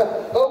Jesus.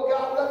 Oh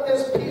God, let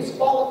this peace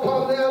fall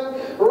upon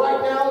them right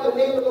now in the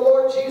name of the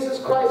Lord Jesus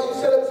Christ. You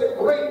said it was a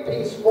great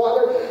peace,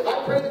 Father.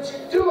 I pray that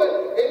you do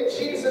it in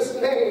Jesus'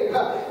 name.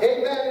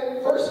 Amen.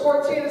 In verse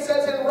 14 it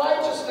says, in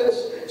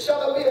righteousness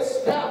shall it be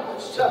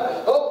established.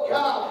 Oh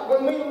God,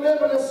 when we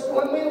live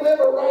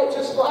a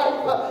righteous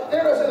life,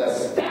 there is an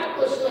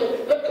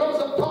establishment that comes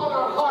upon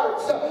our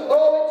hearts.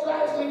 Oh, it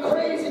drives me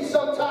crazy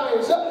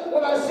sometimes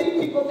when I see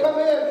people come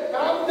in, and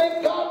I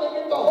thank God they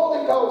get the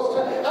Holy Ghost.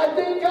 I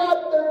thank God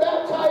that they're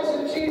baptized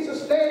in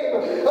Jesus'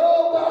 name.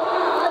 Oh, but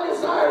I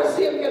desire to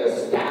see them get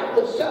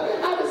established.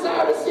 I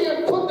desire to see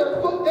them put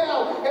their foot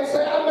down and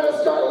say, I'm going to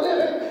start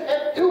living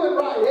and doing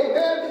right.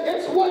 Amen.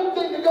 It's one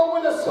thing to go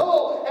win a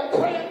soul and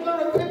pray for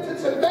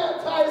repentance and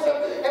baptize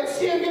them and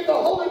see them get the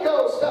Holy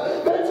Ghost.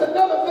 But it's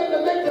another thing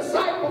to make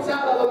disciples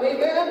out of them.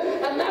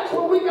 Amen. And that's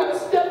where we got to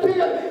step in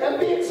and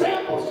be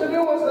examples to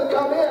new ones that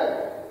come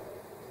in.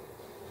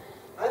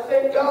 I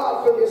thank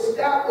God for the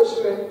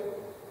establishment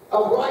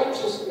of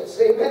righteousness.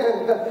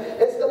 Amen.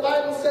 As the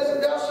Bible says,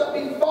 that thou shalt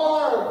be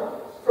far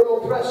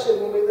from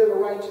oppression when we live a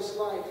righteous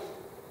life.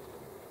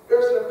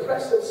 There's an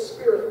oppressive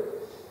spirit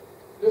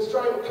that's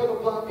trying to come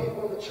upon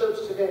people in the church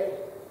today,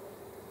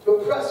 to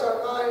oppress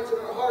our minds and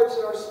our hearts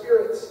and our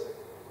spirits,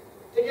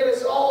 to get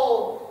us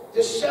all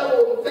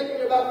disheveled and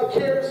thinking about the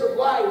cares of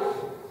life,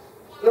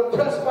 and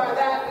oppressed by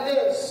that and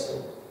this.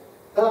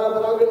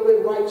 But I'm going to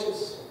live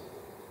righteous.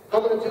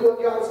 I'm going to do what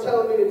God's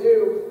telling me to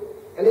do.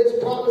 And his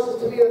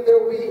promises to me that there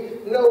will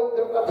be no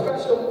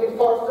oppression will be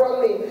far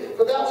from me.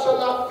 For thou shalt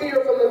not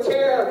fear from the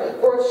terror,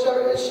 for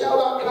it shall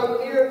not come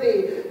near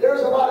thee.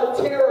 There's a lot of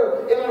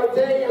terror in our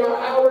day, in our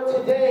hour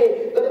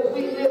today. But if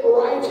we live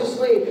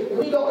righteously,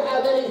 we don't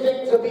have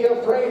anything to be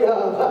afraid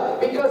of.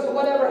 Because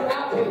whatever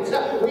happens,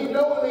 we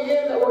know in the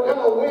end that we're going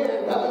to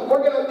win.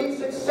 We're going to be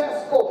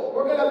successful.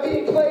 We're going to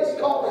be a place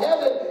called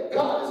heaven.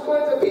 God is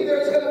going to be there.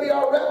 He's going to be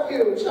our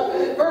refuge.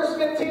 Verse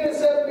 15 it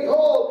says,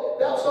 behold,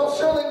 thou shalt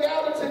surely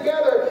gather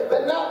together,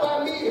 but not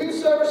by me.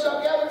 Whosoever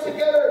shall gather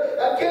together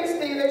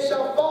against thee, they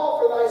shall fall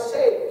for thy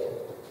sake.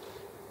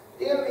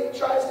 The enemy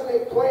tries to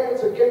make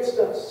plans against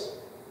us.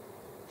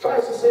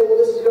 Tries to say, well,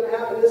 this is going to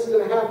happen, this is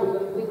going to happen,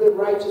 but if we live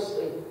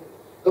righteously.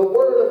 The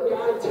Word of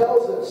God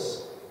tells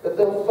us that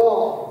they'll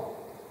fall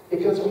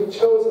because we've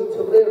chosen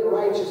to live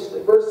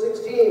righteously. Verse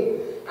 16,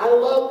 I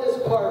love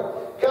this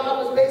part.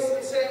 God was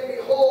basically saying,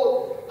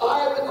 behold, I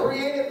have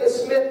created the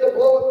smith that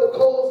bloweth the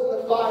coals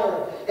in the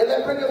fire, and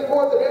that bringeth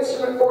forth an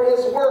instrument for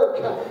his work,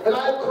 and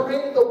I have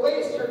created the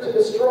waster to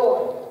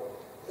destroy.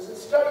 As in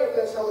studying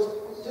this, I was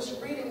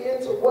just reading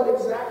into what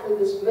exactly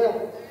this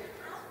meant.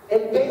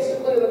 And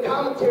basically in the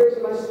commentaries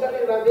of my study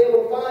that I've been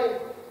able to find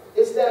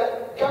is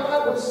that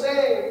God was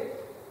saying,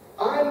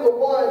 I'm the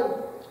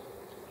one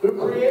who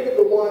created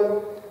the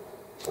one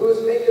who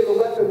is making the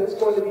weapon that's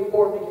going to be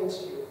formed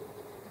against you.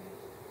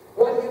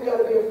 Why do you got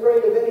to be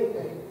afraid of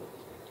anything?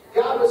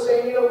 God was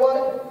saying, you know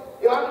what?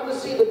 I can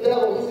just see the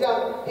devil.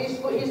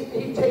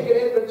 He's taken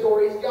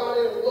inventory. He's gone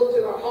in and looked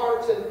in our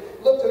hearts and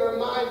looked in our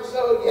minds.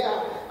 So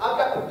yeah, I've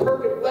got the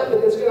perfect weapon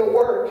that's going to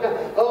work.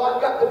 Oh,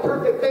 I've got the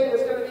perfect thing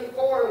that's going to be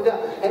formed.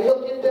 And he'll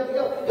get them.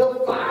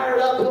 He'll fire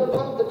it up. He'll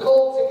pump the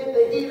coals and get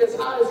the heat as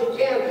hot as he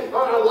can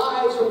on our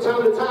lives from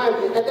time to time.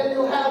 And then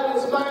he'll have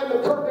in his mind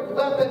the perfect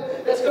weapon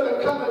that's going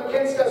to come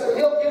against us. And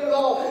he'll get it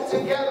all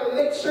together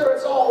and make sure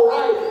it's all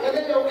right. And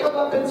then he'll come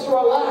up into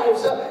our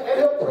lives and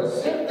he'll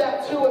present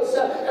that to us.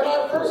 And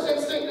our first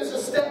instinct is to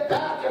step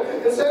back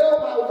and say, oh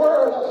my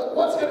word,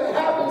 what's going to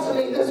happen to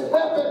me? This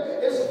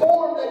weapon is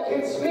formed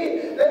against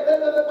me.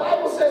 The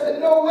Bible says that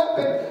no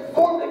weapon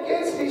formed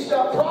against me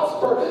shall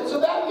prosper. So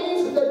that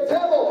means that the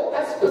devil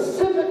has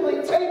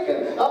specifically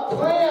taken a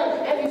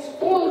plan and he's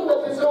formed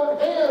with his own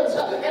hands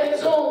and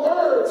his own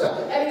words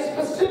and he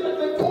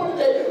specifically pointed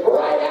it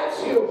right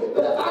at you.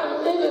 But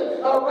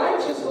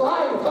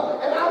life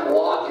and I'm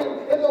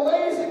walking in the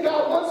ways that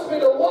God wants me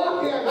to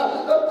walk in,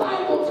 the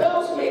Bible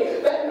tells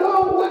me that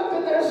no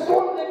weapon that is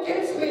formed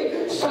against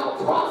me shall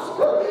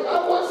prosper.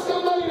 I want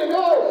somebody to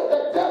know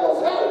that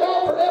devil's had it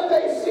out for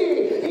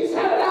FAC. He's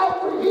had it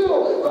out for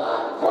you.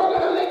 But we're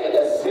going to make a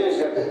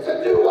decision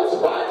to do what's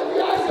right in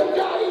the eyes of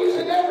God each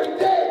and every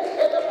day.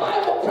 And the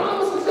Bible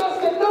promises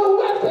us that no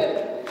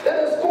weapon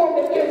that is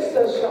formed against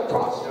us shall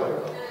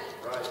prosper.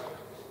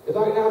 If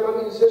I can have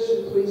my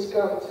musician please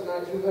come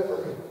tonight,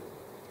 whoever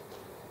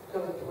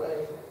come and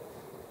play.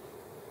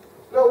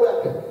 No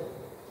weapon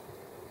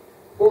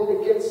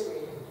formed against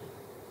me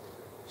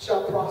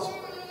shall prosper.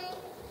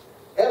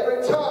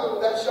 Every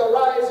tongue that shall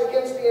rise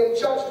against thee in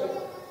judgment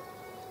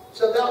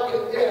shall thou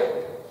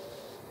condemn.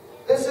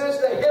 This is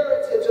the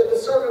heritage of the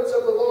servants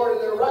of the Lord,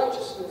 and their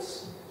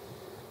righteousness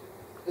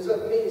is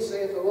of me,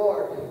 saith the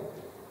Lord.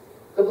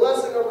 The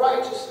blessing of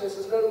righteousness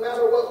is no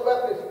matter what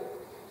weapon.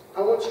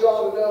 I want you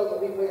all to know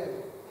that we win.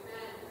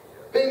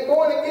 Being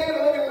born again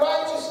and living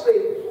righteously,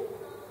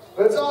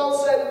 when it's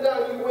all said and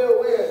done, you will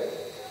win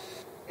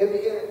in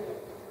the end.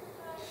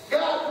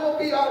 God will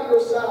be on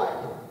your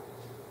side.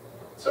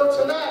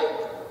 So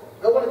tonight,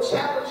 I want to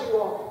challenge you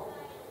all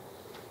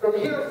from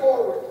here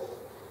forward.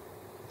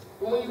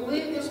 And when you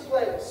leave this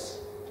place,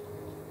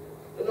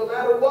 that no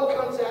matter what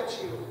comes at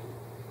you,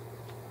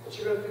 that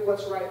you're going to do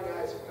what's right in the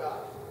eyes of God.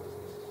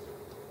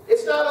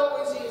 It's not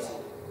always easy.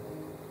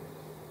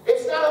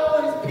 It's not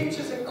always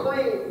peaches and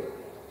cream.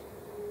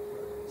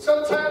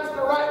 Sometimes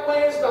the right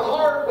way is the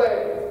hard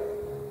way.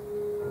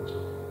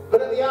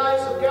 But in the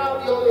eyes of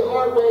God, the only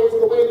hard way is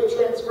the way of the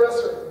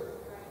transgressor.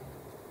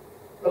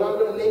 But I'm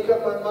going to make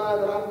up my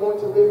mind that I'm going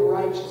to live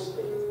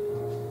righteously.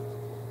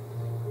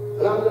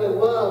 That I'm going to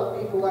love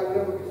people like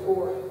never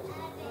before.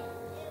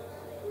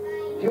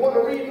 If you want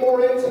to read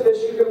more into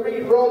this, you can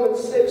read Romans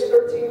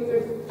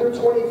 6:13 through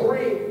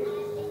 23.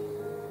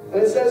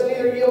 And it says,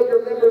 neither yield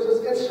your members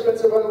as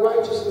instruments of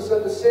unrighteousness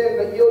unto sin,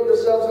 but yield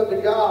yourselves unto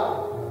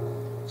God.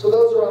 So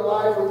those who are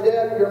alive or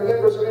dead, your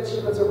members are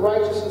instruments of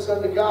righteousness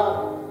unto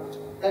God.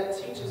 That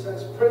teaches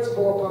us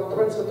principle upon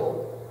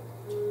principle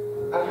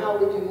on how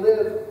we can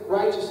live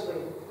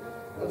righteously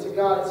unto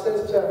God. It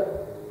says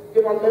to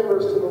give our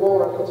members to the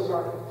Lord, which is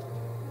our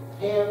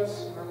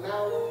hands, our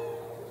mouth,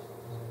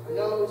 our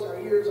nose, our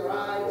ears, our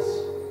eyes,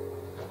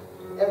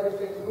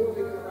 everything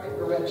moving in the right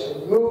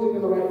direction, moving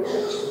in the right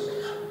direction.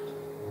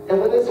 And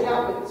when this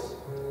happens,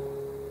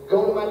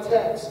 go to my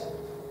text.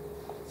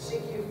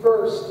 Seek you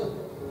first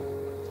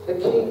the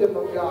kingdom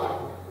of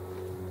God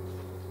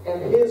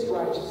and His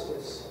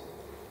righteousness,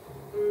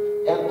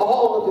 and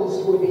all of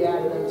this will be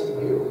added unto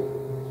you.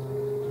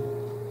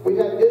 We've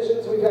had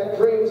visions, we've had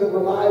dreams of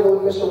revival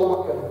in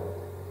Mishawaka.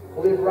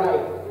 Live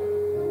right.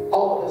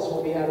 All of this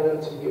will be added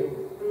unto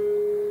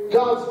you.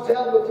 God's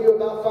dealt with you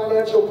about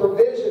financial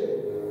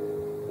provision.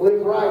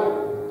 Live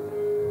right.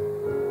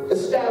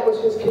 Establish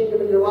His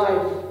kingdom in your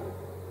life,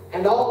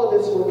 and all of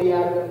this will be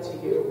added unto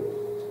you.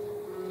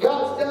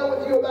 God's dealt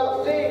with you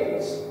about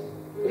things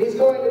that He's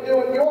going to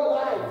do in your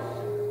life.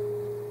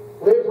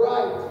 Live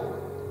right.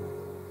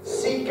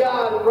 Seek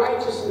God in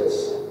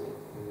righteousness,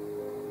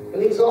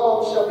 and these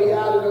all shall be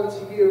added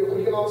unto you.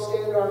 We can all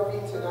stand to our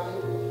feet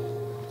tonight.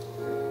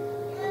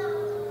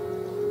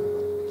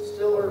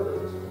 Still early.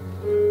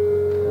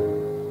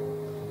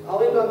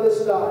 I'll end on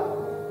this thought.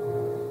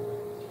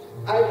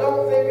 I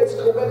don't think it's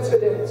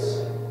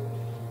coincidence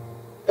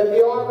that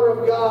the armor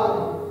of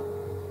God,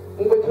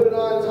 when we put it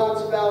on,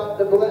 talks about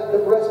the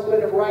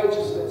breastplate of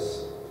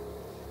righteousness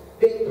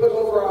being put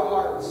over our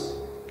hearts.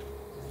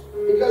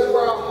 Because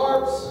where our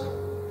hearts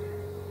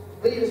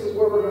lead us is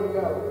where we're going to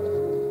go.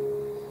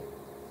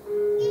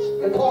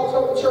 And Paul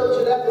told the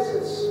church at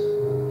Ephesus,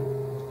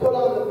 put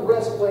on the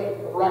breastplate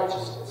of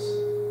righteousness.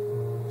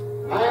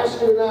 I ask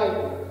you tonight,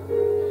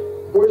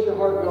 where's your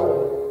heart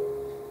going?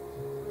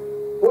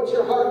 What's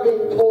your heart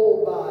being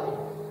pulled by?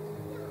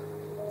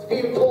 It's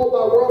being pulled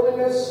by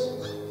worldliness.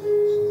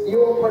 You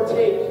won't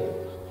partake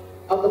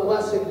of the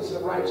blessings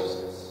of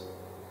righteousness.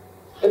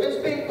 If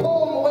it's being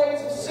pulled in the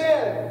ways of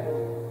sin,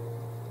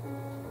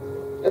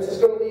 it's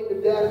just going to lead to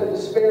death and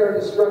despair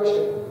and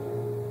destruction.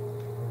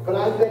 But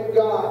I thank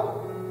God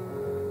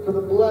for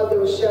the blood that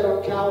was shed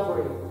on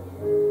Calvary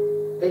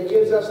that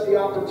gives us the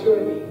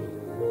opportunity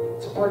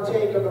to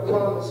partake of the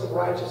promise of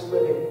righteous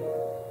living.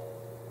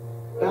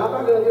 Now, I'm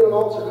not going to do an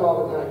altar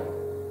call tonight.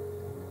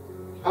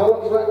 I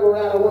want us right where we're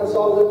at. I want us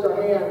all to lift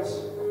our hands.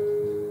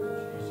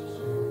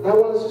 I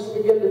want us just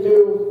to begin to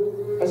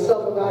do a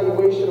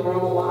self-evaluation of our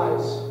own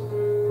lives.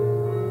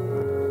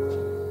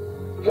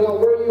 Come on,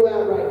 where are you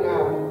at right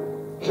now?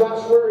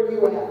 Josh, where are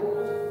you at?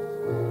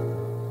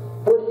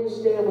 Where do you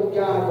stand with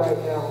God right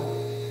now?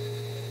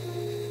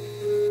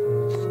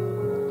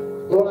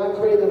 Lord, I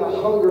pray that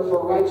a hunger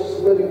for righteous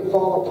living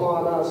fall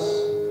upon us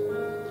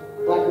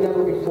like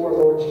never before,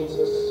 Lord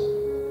Jesus.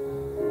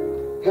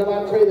 God,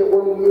 I pray that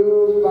we're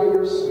moved by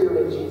your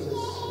Spirit, Jesus.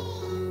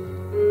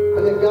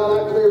 And then,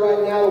 God, I pray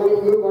right now that we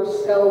move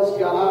ourselves,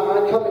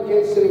 God. I come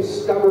against any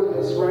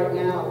stubbornness right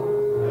now.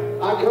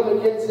 I come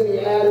against any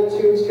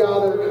attitudes,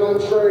 God, that are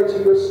contrary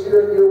to your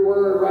spirit, your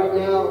word right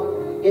now,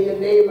 in the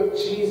name of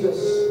Jesus.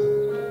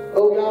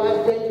 Oh God,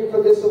 I thank you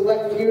for this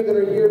elect few that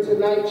are here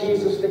tonight,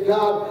 Jesus. That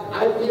God,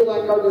 I feel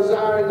like our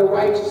desire in the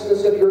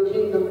righteousness of your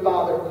kingdom,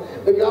 Father.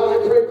 But God,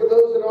 I pray for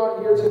those that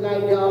aren't here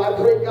tonight, God.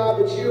 I pray,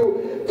 God, that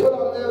you put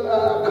on them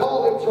a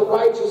calling to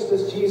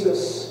righteousness,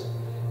 Jesus.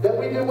 That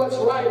we do what's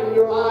right in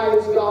your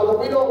eyes, God. That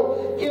we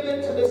don't give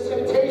in to this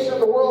temptation of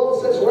the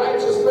world that says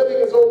righteous living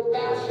is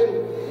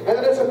old-fashioned and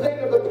that it's a thing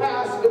of the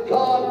past. But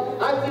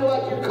God, I feel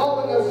like you're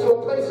calling us to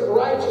a place of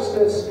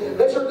righteousness.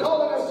 That you're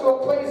calling us to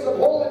a place of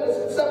holiness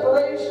and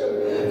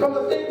separation from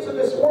the things of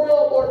this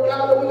world, Lord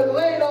God. That we would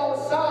lay it all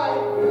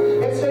aside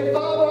and say,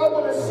 Father, I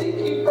want to seek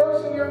ye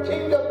first in your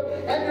kingdom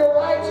and your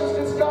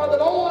righteousness, God. That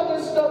all of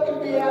this stuff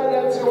can be added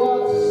unto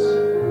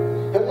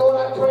us. And Lord,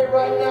 I pray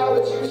right now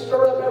that you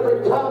stir up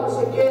every promise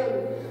again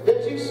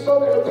that you've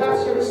spoken to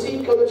Pastor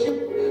Ezekiel, that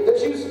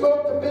you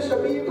spoke to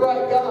Bishop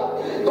Ebright,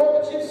 God.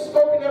 Lord, that you've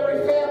spoken to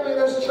every family in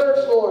this church,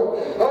 Lord.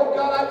 Oh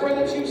God, I pray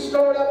that you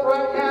stir it up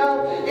right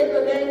now in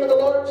the name of the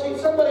Lord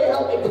Jesus. Somebody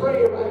help me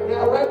pray right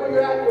now, right where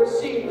you're at in your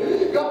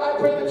seat. God, I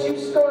pray that you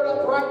stir it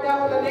up right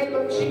now in the name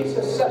of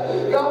Jesus.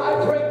 God,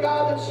 I pray,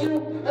 God, that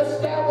you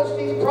establish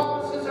these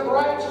promises of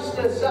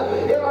righteousness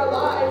in our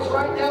lives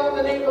right now in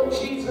the name of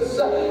Jesus.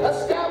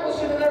 Establish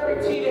it in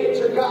every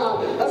teenager,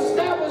 God.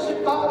 Establish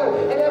it, Father,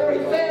 in every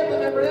family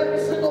member, in every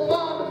single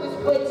mom in this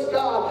place,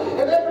 God,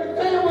 in every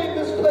family in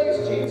this place,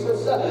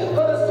 Jesus.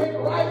 Let us take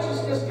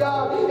righteousness,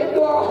 God,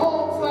 into our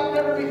homes like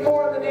never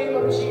before in the name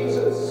of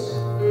Jesus.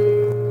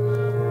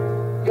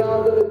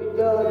 God, let it be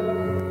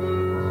done.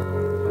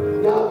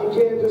 Now, if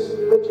you can, just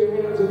lift your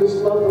hands and just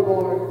love the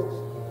Lord.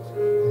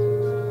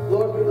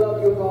 Lord, we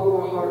love you with all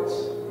of our hearts.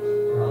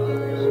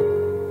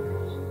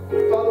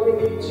 Father, we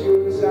need you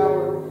in this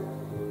hour.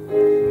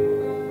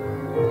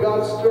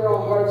 God, stir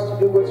our hearts to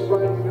do what's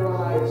right in your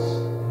eyes.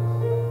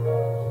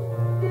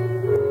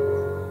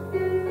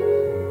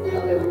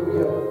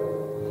 Hallelujah.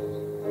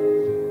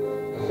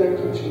 Thank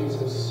you,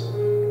 Jesus.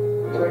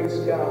 Praise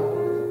God.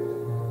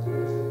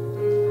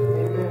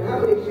 Amen. How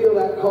many feel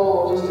that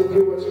call just to do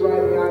what's right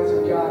in the eyes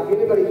of God?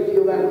 Anybody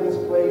feel that in this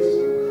place?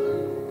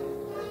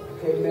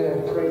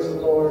 Amen. Praise the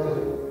Lord.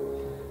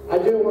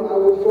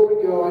 Before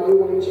we go, I do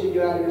want you to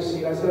get out of your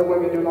seat. I said I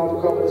wasn't going to do an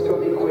altar call, but it's going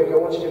to be quick. I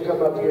want you to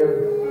come up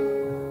here.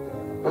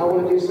 I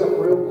want to do something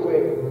real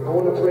quick. I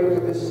want to pray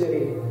for this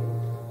city.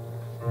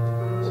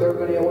 So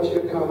everybody, I want you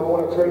to come. I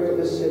want to pray for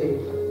this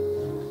city.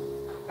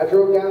 I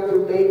drove down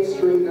through Main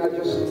Street and I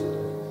just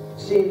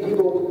seen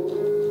people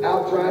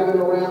out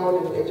driving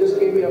around, and it just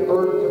gave me a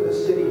burden for the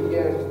city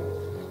again.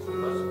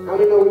 How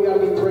many know we got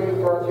to be praying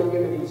for our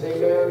communities?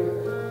 Amen.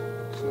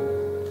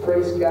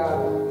 Praise God.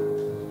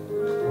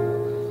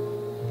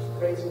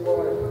 Praise the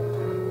Lord.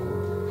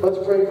 Let's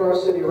pray for our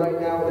city right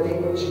now in the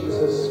name of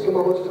Jesus. Come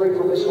on, let's pray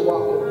for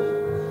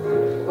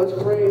Mishawaka. Let's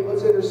pray,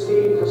 let's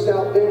intercede for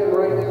South Bend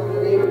right now in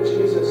the name of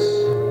Jesus.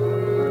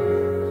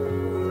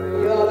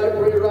 God, I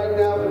pray right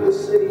now for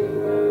this city.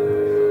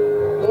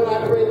 Lord,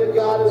 I pray that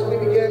God, as we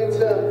begin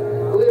to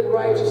live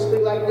righteously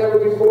like never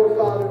before,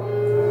 Father,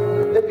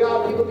 that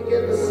God, people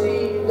begin to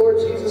see, Lord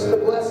Jesus, the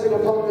blessing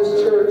upon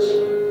this church.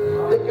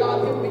 That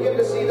God, people begin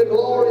to see the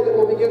glory that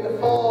will begin to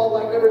fall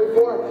like never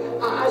before.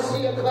 I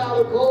see a cloud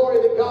of glory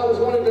that God is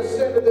wanting to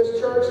send to this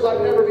church like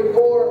never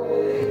before.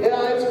 And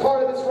it's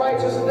part of this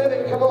righteous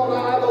living. Come on,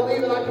 I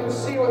believe it. I can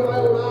see with my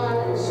own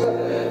eyes.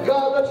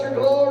 God, let your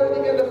glory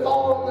begin to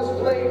fall on this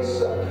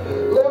place.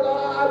 Lord,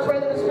 I pray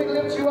that as we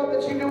lift you up,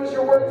 that you do as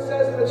your word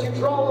says, and that you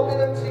draw them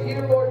in unto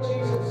you, Lord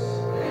Jesus.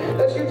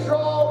 That you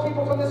draw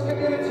people from this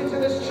community to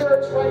this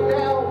church right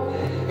now.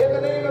 In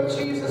the name of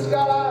Jesus,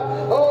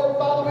 God,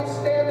 Father, we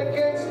stand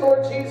against,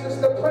 Lord Jesus,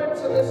 the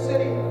prince of this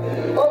city.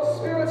 Oh,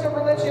 spirits of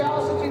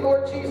religiosity,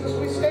 Lord Jesus,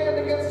 we stand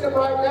against him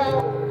right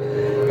now.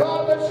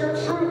 God, let your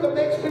truth that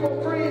makes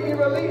people free be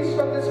released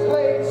from this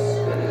place.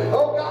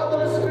 Oh, God,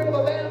 let a spirit of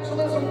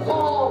evangelism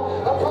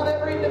fall upon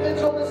every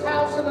individual in this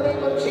house in the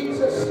name of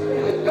Jesus.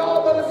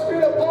 God, let a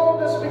spirit of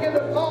boldness begin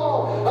to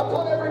fall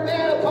upon every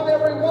man, upon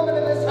every woman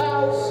in this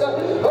house.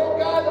 Oh,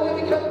 God, that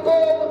we become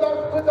bold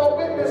with our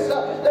witness,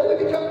 that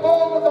we become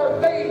bold with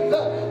our faith.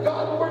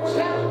 God, we're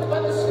challenged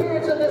by the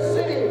spirits of this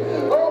city.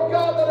 Oh,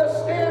 God, let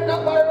us stand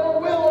not by our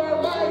own will or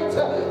our might,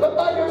 but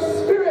by your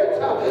spirit.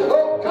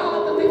 Oh,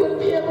 God, that we would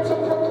be able to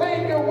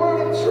proclaim your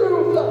word of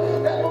truth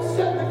that will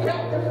set the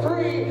captive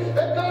free,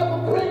 that God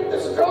will break the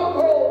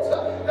strongholds,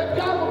 that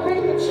God will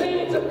break the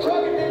chains of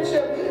drug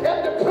addiction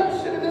and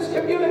depression in this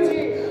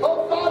community.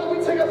 Oh, Father,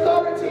 we take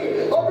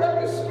authority over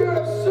every spirit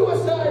of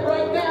suicide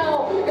right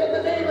now in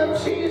the name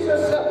of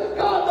Jesus.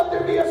 God, let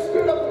there be a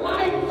spirit of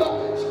life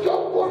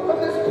go forth from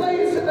this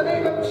place in the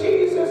name of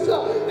Jesus,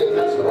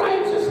 because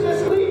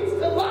righteousness leads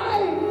to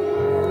life.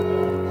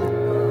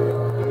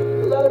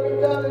 Let it be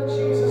done in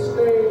Jesus'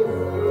 name.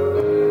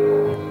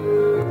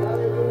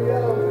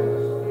 Hallelujah.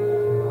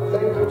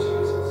 Thank you,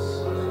 Jesus.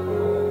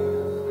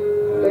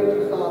 Thank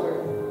you, Father.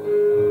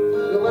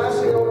 And the last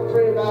thing I want to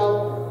pray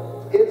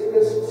about is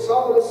this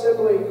solemn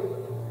assembly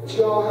that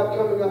you all have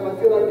coming up.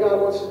 I feel like God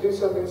wants to do something.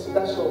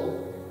 special.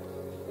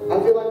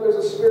 I feel like there's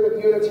a spirit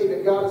of unity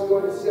that God is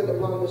going to send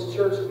upon this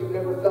church that we've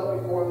never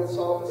felt before in this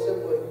solemn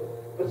assembly.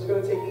 But it's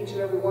going to take each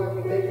and every one of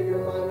you making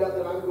your mind up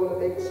that I'm going to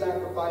make a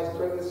sacrifice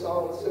during this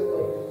solemn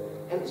assembly.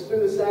 And it's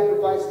through the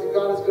sacrifice that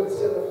God is going to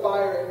send the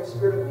fire and the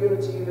spirit of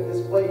unity into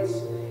this place.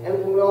 And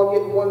when we all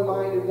get in one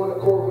mind and one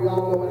accord, we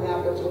all know what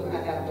happens when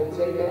that happens.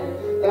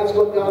 Amen. That's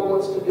what God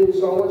wants to do.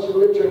 So I want you to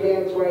lift your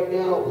hands right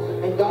now.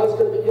 And God's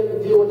going to begin to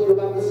deal with you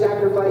about the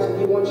sacrifice that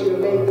He wants you to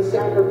make. The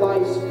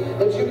sacrifice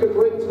that you can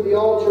bring to the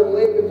altar and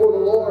lay before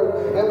the Lord.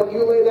 And when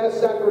you lay that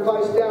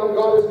sacrifice down,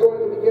 God is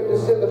going to begin to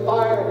send the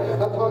fire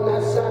upon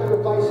that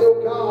sacrifice. Oh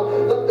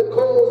God, let the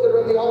coals that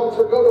are in the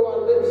altar go to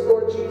our lips,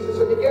 Lord Jesus,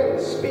 and begin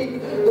to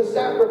speak the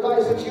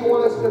sacrifice that you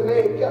want us to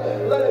make.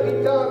 Let it be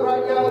done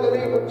right now in the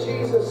name of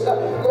Jesus.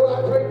 Lord,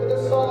 I pray for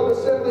this solemn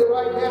assembly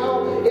right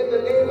now in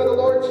the name of the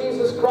Lord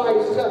Jesus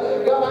Christ.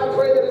 God, I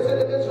pray that as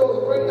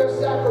individuals bring their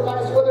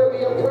sacrifice, whether it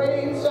be in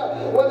praise,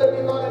 whether it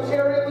be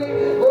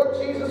monetarily, Lord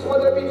Jesus,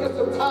 whether it be just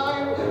some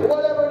time,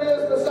 whatever it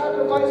is, the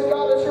sacrifice,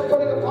 God, that you're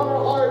putting upon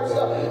our hearts,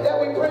 that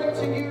we bring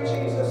to you,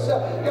 Jesus.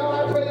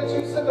 God, I pray that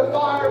you send a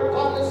fire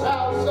upon this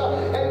house.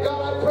 And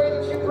God, I pray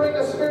that you bring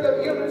a spirit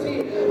of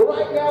unity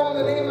right now in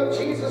the name of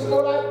Jesus.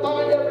 Lord, I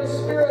bind every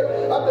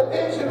spirit of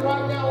division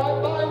right now.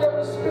 I bind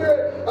every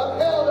spirit of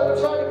hell that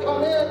would try to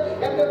come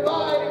in and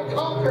divide and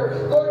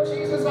conquer. Lord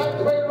Jesus, I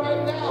pray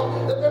right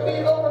now that there be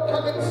an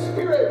overcoming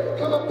spirit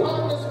come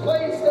upon this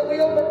place, that we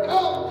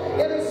overcome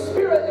any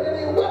spirit and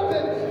any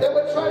weapon that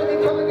would try to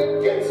be coming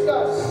against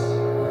us.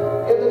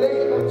 In the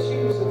name of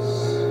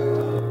Jesus.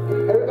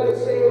 Everybody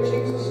say in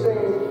Jesus'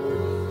 name.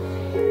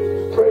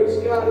 Praise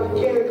God. If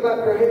you can,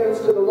 clap your hands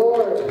to the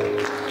Lord.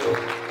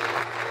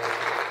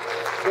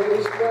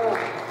 Praise God.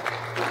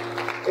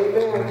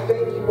 Amen.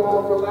 Thank you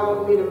all for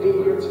allowing me to be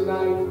here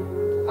tonight.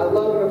 I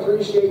love and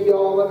appreciate you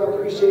all. I love and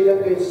appreciate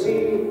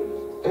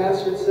FAC,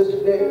 Pastor and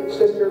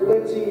Sister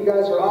Lindsay. You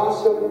guys are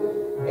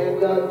awesome. And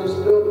just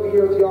thrilled to be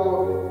here with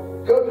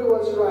y'all. Go do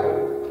what's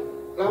right.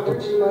 And I'm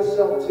preaching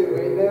myself too.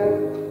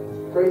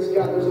 Amen. Praise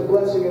God. There's a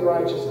blessing in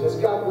righteousness.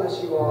 God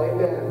bless you all.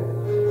 Amen.